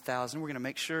 $500,000. We're going to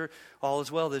make sure all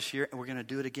is well this year. And we're going to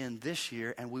do it again this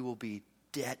year. And we will be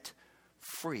debt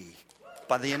free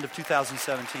by the end of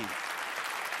 2017.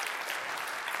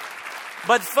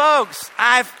 But folks,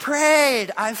 I've prayed,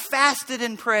 I've fasted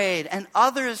and prayed, and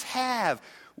others have.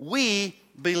 We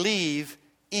believe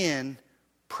in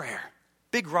prayer.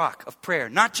 Big rock of prayer.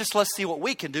 Not just let's see what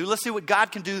we can do, let's see what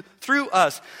God can do through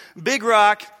us. Big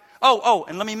rock. Oh,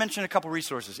 and let me mention a couple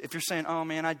resources. If you're saying, oh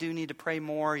man, I do need to pray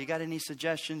more, you got any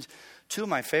suggestions? Two of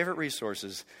my favorite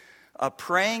resources. A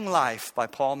Praying Life by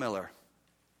Paul Miller.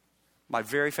 My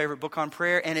very favorite book on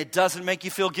prayer, and it doesn't make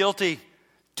you feel guilty.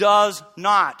 Does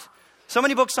not. So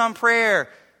many books on prayer.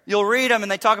 You'll read them and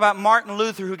they talk about Martin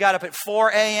Luther who got up at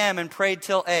 4 a.m. and prayed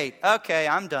till 8. Okay,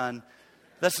 I'm done.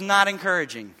 That's not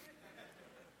encouraging.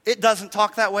 It doesn't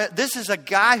talk that way. This is a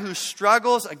guy who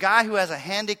struggles, a guy who has a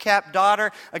handicapped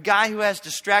daughter, a guy who has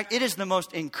distracted. It is the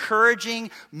most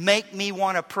encouraging, make me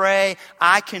want to pray,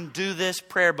 I can do this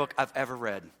prayer book I've ever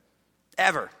read.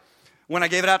 Ever. When I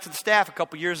gave it out to the staff a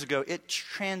couple years ago, it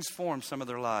transformed some of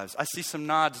their lives. I see some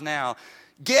nods now.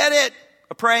 Get it!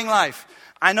 A Praying Life.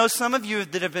 I know some of you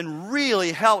that have been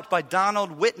really helped by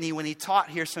Donald Whitney when he taught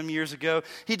here some years ago.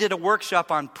 He did a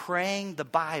workshop on praying the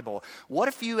Bible. What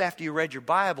if you, after you read your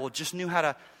Bible, just knew how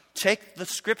to take the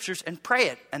scriptures and pray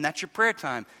it, and that's your prayer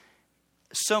time?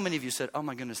 So many of you said, oh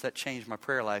my goodness, that changed my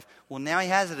prayer life. Well, now he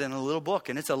has it in a little book,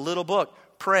 and it's a little book,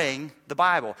 Praying the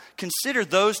Bible. Consider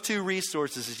those two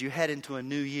resources as you head into a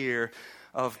new year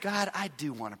of, God, I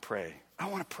do want to pray. I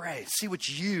want to pray. See what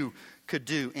you could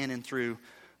do in and through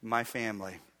my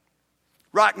family.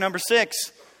 Rock number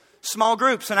 6, small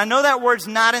groups. And I know that word's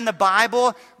not in the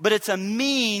Bible, but it's a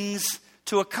means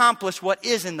to accomplish what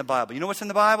is in the Bible. You know what's in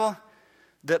the Bible?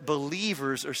 That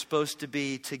believers are supposed to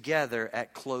be together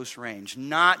at close range.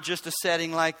 Not just a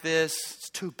setting like this. It's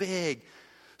too big.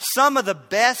 Some of the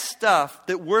best stuff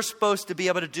that we're supposed to be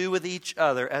able to do with each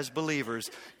other as believers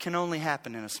can only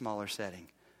happen in a smaller setting.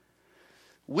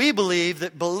 We believe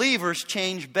that believers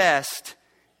change best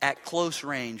at close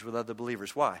range with other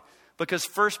believers. Why? Because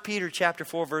 1 Peter chapter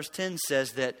 4 verse 10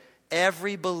 says that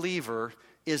every believer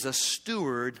is a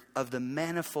steward of the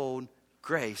manifold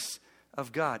grace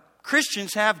of God.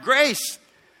 Christians have grace.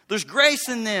 There's grace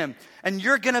in them. And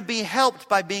you're going to be helped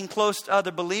by being close to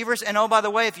other believers. And oh, by the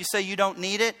way, if you say you don't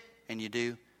need it, and you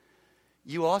do,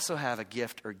 you also have a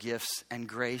gift or gifts and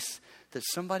grace that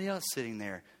somebody else sitting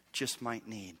there just might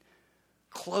need.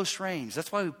 Close range. That's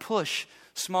why we push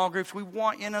small groups. We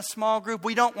want you in a small group.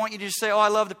 We don't want you to just say, oh, I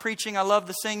love the preaching, I love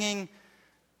the singing.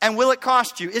 And will it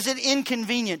cost you? Is it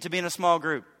inconvenient to be in a small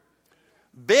group?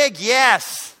 Big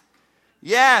yes.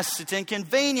 Yes, it's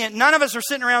inconvenient. None of us are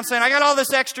sitting around saying, I got all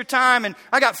this extra time and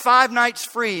I got 5 nights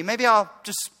free. Maybe I'll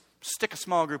just stick a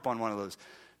small group on one of those.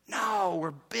 No,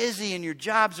 we're busy and your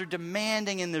jobs are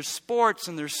demanding and there's sports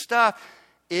and there's stuff.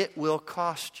 It will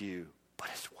cost you, but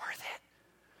it's worth it.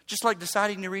 Just like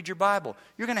deciding to read your Bible.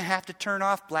 You're going to have to turn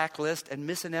off Blacklist and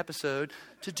miss an episode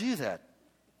to do that.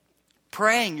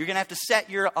 Praying, you're going to have to set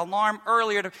your alarm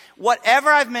earlier. Whatever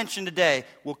I've mentioned today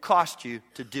will cost you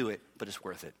to do it, but it's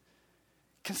worth it.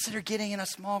 Consider getting in a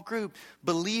small group.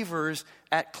 Believers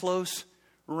at close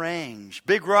range.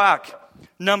 Big rock.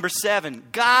 Number 7,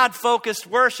 God-focused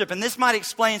worship. And this might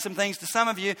explain some things to some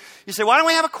of you. You say, why don't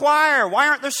we have a choir? Why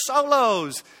aren't there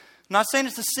solos? I'm not saying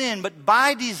it's a sin, but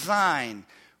by design,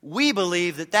 we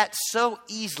believe that so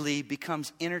easily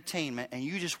becomes entertainment, and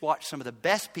you just watch some of the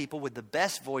best people with the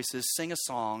best voices sing a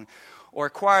song, or a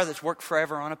choir that's worked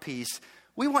forever on a piece.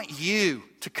 We want you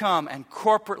to come and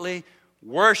corporately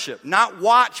worship. Not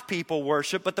watch people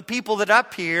worship, but the people that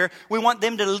up here, we want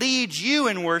them to lead you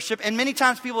in worship. And many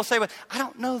times people say, well, I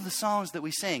don't know the songs that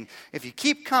we sing. If you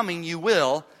keep coming, you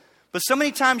will. But so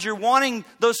many times you're wanting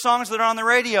those songs that are on the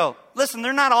radio. Listen,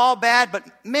 they're not all bad, but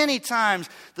many times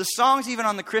the songs even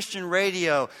on the Christian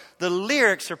radio, the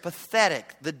lyrics are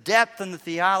pathetic. The depth and the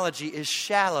theology is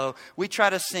shallow. We try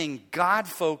to sing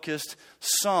God-focused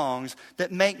songs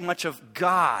that make much of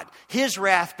God, His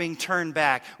wrath being turned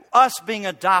back, us being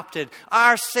adopted,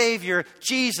 our Savior,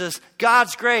 Jesus,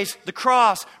 God's grace, the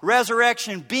cross,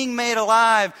 resurrection, being made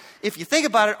alive. If you think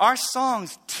about it, our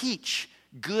songs teach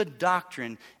good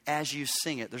doctrine as you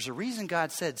sing it. There's a reason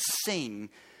God said sing.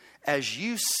 As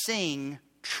you sing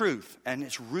truth and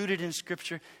it's rooted in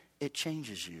Scripture, it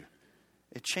changes you.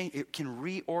 It can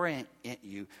reorient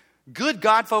you. Good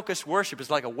God-focused worship is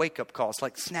like a wake-up call. It's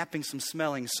like snapping some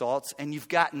smelling salts, and you've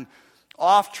gotten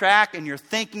off track and your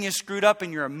thinking is screwed up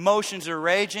and your emotions are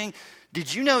raging.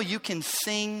 Did you know you can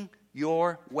sing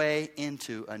your way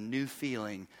into a new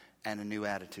feeling and a new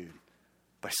attitude?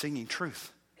 By singing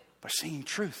truth. By singing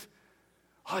truth.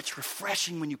 Oh, it's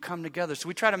refreshing when you come together. So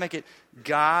we try to make it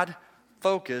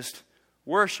God-focused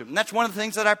worship. And that's one of the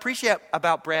things that I appreciate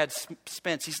about Brad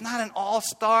Spence. He's not an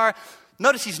all-star.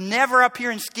 Notice he's never up here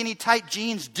in skinny, tight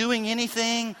jeans doing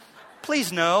anything.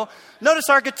 Please no. Notice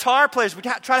our guitar players. We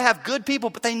try to have good people,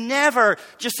 but they never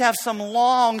just have some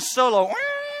long solo.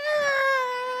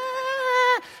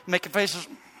 Making faces.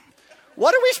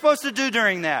 What are we supposed to do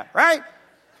during that, right?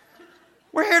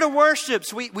 We're here to worship,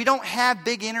 so we don't have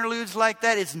big interludes like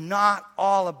that. It's not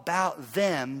all about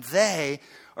them. They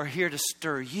are here to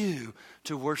stir you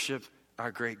to worship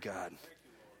our great God.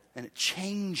 And it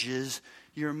changes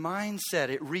your mindset.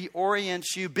 It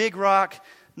reorients you. Big rock,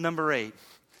 number 8,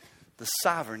 the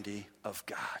sovereignty of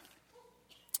God.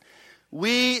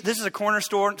 This is a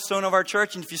cornerstone of our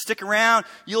church, and if you stick around,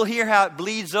 you'll hear how it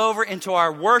bleeds over into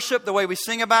our worship, the way we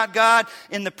sing about God,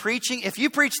 in the preaching. If you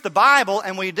preach the Bible,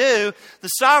 and we do, the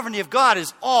sovereignty of God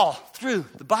is all through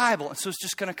the Bible, and so it's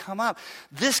just going to come up.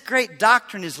 This great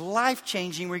doctrine is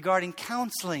life-changing regarding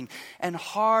counseling and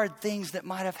hard things that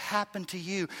might have happened to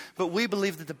you. But we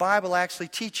believe that the Bible actually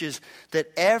teaches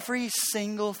that every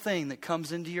single thing that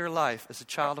comes into your life as a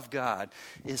child of God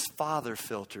is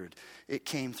Father-filtered. It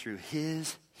came through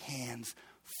His hands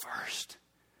first,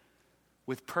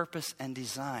 with purpose and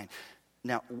design.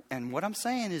 Now, and what I'm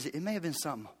saying is, it may have been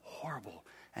something horrible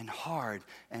and hard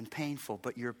and painful,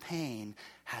 but your pain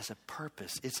has a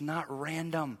purpose. It's not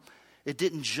random. It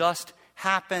didn't just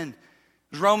happen.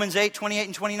 Romans 8:28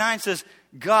 and 29 says,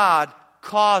 God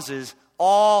causes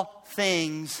all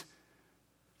things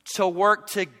to work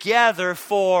together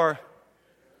for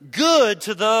good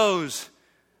to those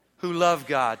who love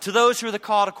God, to those who are the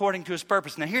called according to His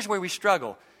purpose. Now here's where we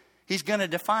struggle. He's going to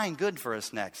define good for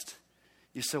us next.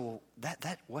 You say, well,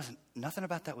 that wasn't, nothing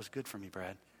about that was good for me,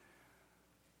 Brad.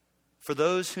 For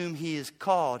those whom He has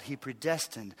called, He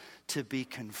predestined to be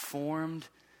conformed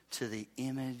to the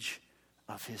image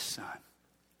of His Son.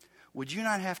 Would you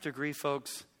not have to agree,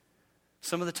 folks?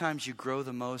 Some of the times you grow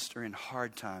the most are in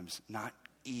hard times, not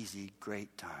easy,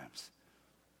 great times.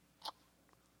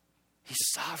 He's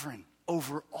sovereign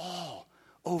over all.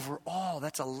 Over all.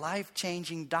 That's a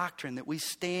life-changing doctrine that we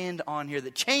stand on here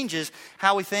that changes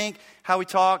how we think, how we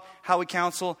talk, how we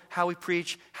counsel, how we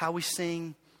preach, how we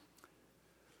sing.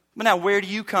 But now, where do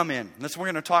you come in? That's what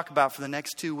we're going to talk about for the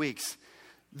next 2 weeks.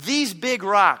 These big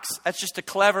rocks, that's just a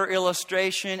clever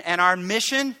illustration. And our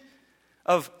mission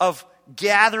of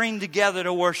gathering together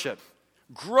to worship,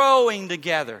 growing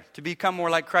together to become more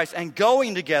like Christ, and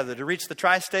going together to reach the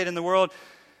tri-state in the world,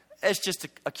 it's just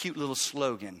a cute little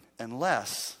slogan.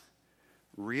 Unless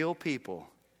real people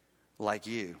like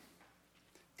you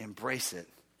embrace it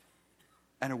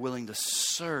and are willing to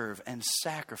serve and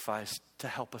sacrifice to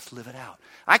help us live it out.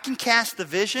 I can cast the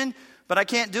vision, but I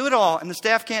can't do it all. And the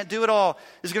staff can't do it all.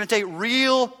 It's going to take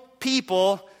real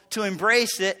people to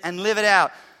embrace it and live it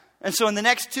out. And so in the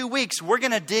next 2 weeks, we're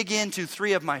going to dig into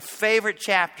 3 of my favorite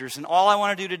chapters. And all I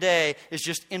want to do today is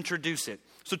just introduce it.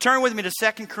 So turn with me to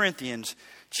 2 Corinthians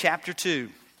chapter 2.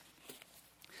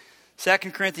 2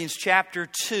 Corinthians chapter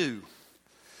 2.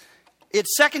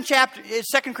 It's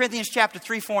 2 Corinthians chapter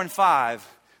 3, 4, and 5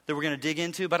 that we're going to dig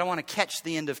into, but I want to catch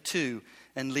the end of 2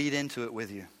 and lead into it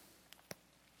with you.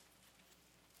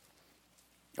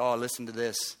 Oh, listen to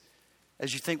this.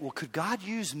 As you think, well, could God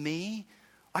use me?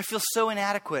 I feel so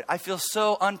inadequate. I feel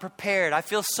so unprepared. I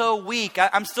feel so weak.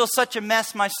 I'm still such a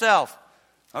mess myself.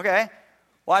 Okay.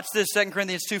 Watch this, 2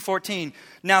 Corinthians 2:14.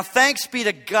 Now thanks be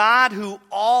to God who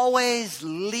always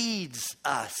leads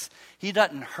us. He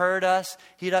doesn't hurt us.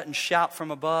 He doesn't shout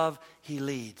from above. He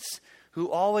leads. Who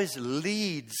always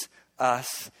leads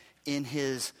us in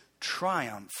His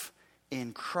triumph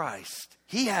in Christ.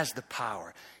 He has the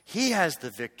power. He has the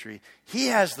victory. He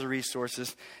has the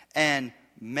resources. And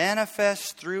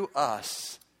manifests through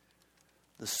us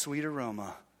the sweet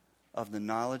aroma of the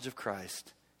knowledge of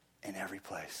Christ in every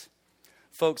place.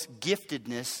 Folks,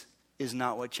 giftedness is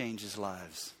not what changes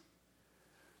lives.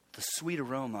 The sweet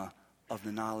aroma of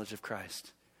the knowledge of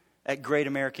Christ. At Great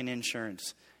American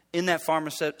Insurance, in that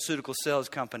pharmaceutical sales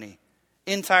company,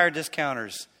 in Tire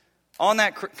Discounters, on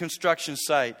that construction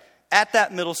site, at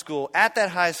that middle school, at that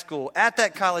high school, at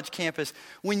that college campus.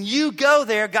 When you go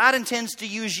there, God intends to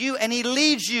use you and He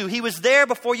leads you. He was there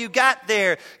before you got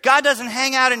there. God doesn't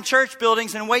hang out in church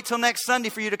buildings and wait till next Sunday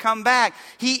for you to come back.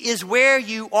 He is where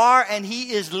you are and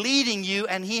He is leading you,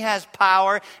 and He has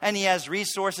power and He has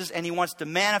resources, and He wants to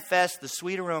manifest the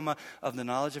sweet aroma of the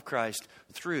knowledge of Christ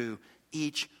through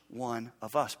each one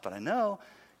of us. But I know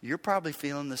you're probably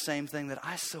feeling the same thing that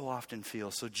I so often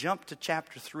feel. So jump to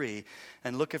chapter 3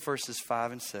 and look at verses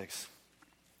 5 and 6.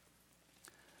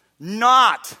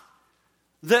 Not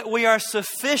that we are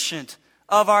sufficient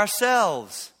of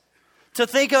ourselves to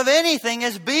think of anything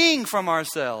as being from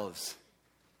ourselves,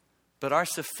 but our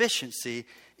sufficiency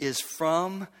is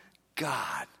from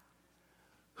God,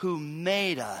 who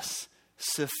made us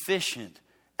sufficient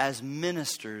as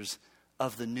ministers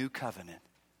of the new covenant.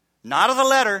 Not of the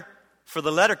letter, for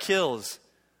the letter kills,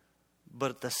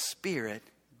 but the Spirit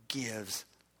gives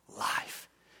life.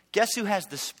 Guess who has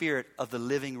the Spirit of the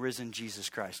living, risen Jesus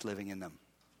Christ living in them?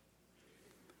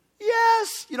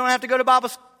 Yes, you don't have to go to Bible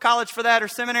college for that or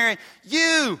seminary.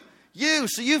 You.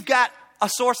 So you've got a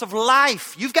source of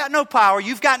life. You've got no power.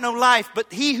 You've got no life.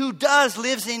 But He who does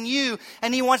lives in you,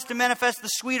 and He wants to manifest the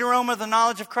sweet aroma of the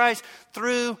knowledge of Christ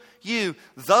through you.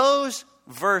 Those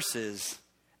verses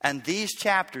and these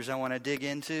chapters I want to dig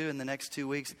into in the next 2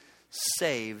 weeks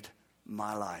saved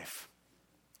my life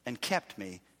and kept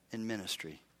me in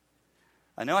ministry.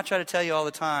 I know I try to tell you all the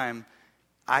time.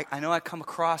 I know I come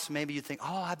across, maybe you think,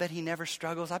 oh, I bet he never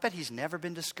struggles. I bet he's never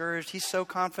been discouraged. He's so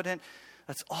confident.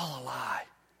 That's all a lie.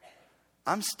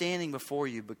 I'm standing before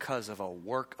you because of a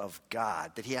work of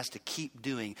God that He has to keep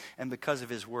doing, and because of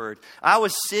His word. I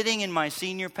was sitting in my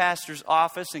senior pastor's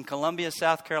office in Columbia,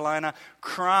 South Carolina,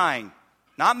 crying.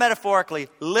 Not metaphorically,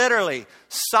 literally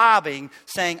sobbing,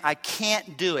 saying, I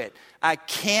can't do it. I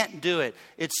can't do it.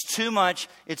 It's too much.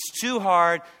 It's too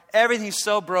hard. Everything's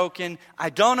so broken.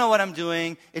 I don't know what I'm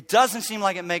doing. It doesn't seem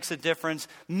like it makes a difference.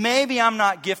 Maybe I'm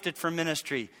not gifted for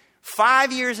ministry.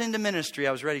 5 years into ministry,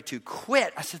 I was ready to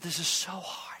quit. I said, this is so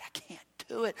hard. I can't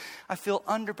do it. I feel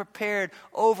underprepared,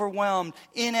 overwhelmed,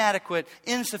 inadequate,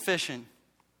 insufficient.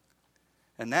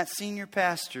 And that senior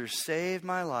pastor saved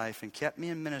my life and kept me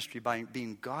in ministry by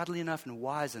being godly enough and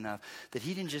wise enough that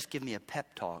he didn't just give me a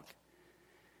pep talk.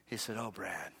 He said, oh,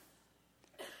 Brad,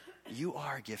 you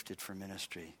are gifted for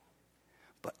ministry,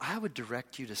 but I would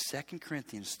direct you to 2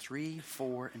 Corinthians 3,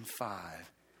 4, and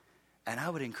 5, and I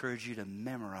would encourage you to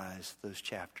memorize those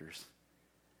chapters.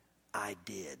 I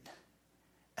did,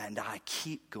 and I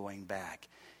keep going back.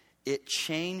 It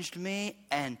changed me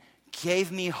and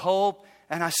gave me hope,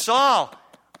 and I saw,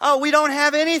 oh, we don't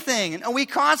have anything. And we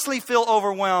constantly feel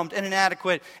overwhelmed and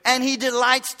inadequate. And He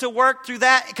delights to work through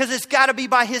that because it's got to be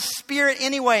by His Spirit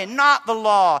anyway. Not the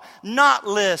law, not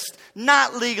list,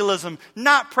 not legalism,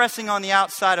 not pressing on the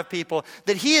outside of people.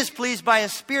 That He is pleased by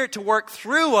His Spirit to work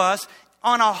through us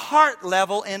on a heart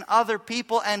level in other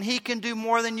people. And He can do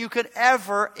more than you could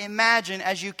ever imagine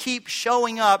as you keep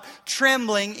showing up,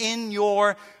 trembling in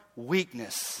your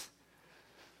weakness.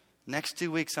 Next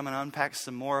 2 weeks, I'm going to unpack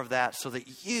some more of that so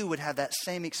that you would have that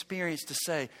same experience to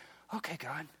say, okay,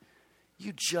 God,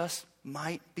 you just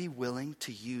might be willing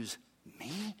to use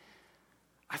me.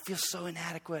 I feel so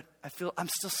inadequate. I'm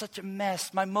still such a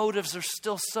mess. My motives are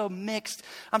still so mixed.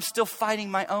 I'm still fighting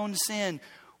my own sin.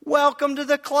 Welcome to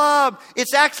the club.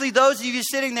 It's actually those of you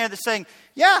sitting there that's saying,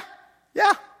 yeah,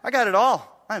 I got it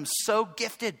all. I'm so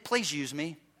gifted. Please use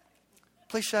me.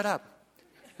 Please shut up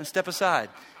and step aside.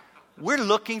 We're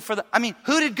looking for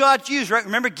who did God use, right?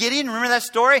 Remember Gideon? Remember that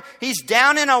story? He's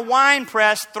down in a wine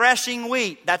press threshing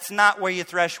wheat. That's not where you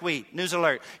thresh wheat. News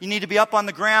alert. You need to be up on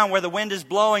the ground where the wind is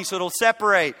blowing so it'll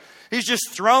separate. He's just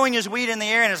throwing his wheat in the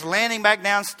air and it's landing back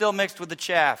down still mixed with the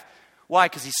chaff. Why?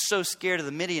 Because he's so scared of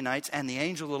the Midianites, and the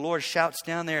angel of the Lord shouts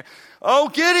down there, oh,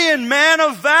 Gideon, man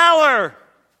of valor.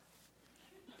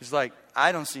 He's like,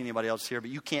 I don't see anybody else here, but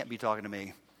you can't be talking to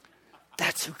me.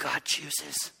 That's who God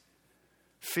chooses.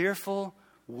 Fearful,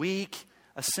 weak,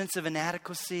 a sense of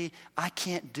inadequacy. I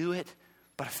can't do it,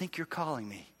 but I think you're calling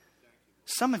me.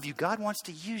 Some of you, God wants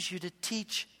to use you to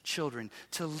teach children,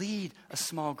 to lead a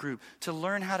small group, to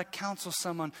learn how to counsel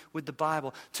someone with the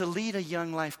Bible, to lead a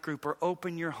young life group or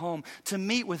open your home, to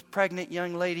meet with pregnant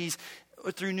young ladies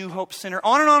through New Hope Center.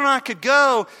 On and on I could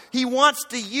go. He wants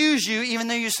to use you, even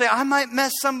though you say, I might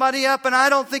mess somebody up and I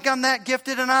don't think I'm that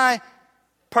gifted and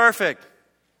Perfect.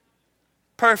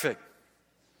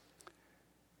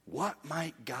 What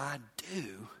might God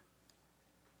do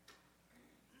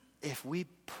if we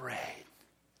prayed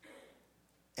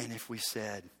and if we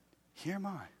said, here am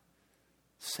I,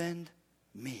 send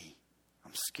me.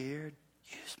 I'm scared,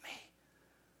 use me.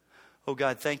 Oh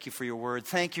God, thank you for your word.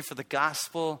 Thank you for the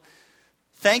gospel.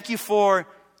 Thank you for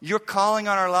your calling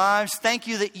on our lives. Thank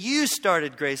you that you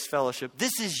started Grace Fellowship.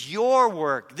 This is your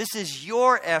work. This is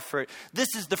your effort.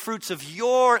 This is the fruits of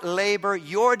your labor,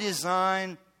 your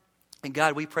design. And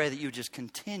God, we pray that you just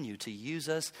continue to use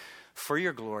us for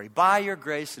your glory, by your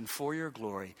grace and for your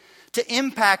glory, to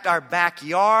impact our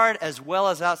backyard as well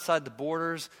as outside the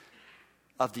borders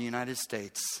of the United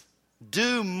States.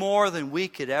 Do more than we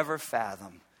could ever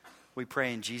fathom. We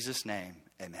pray in Jesus' name.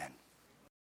 Amen.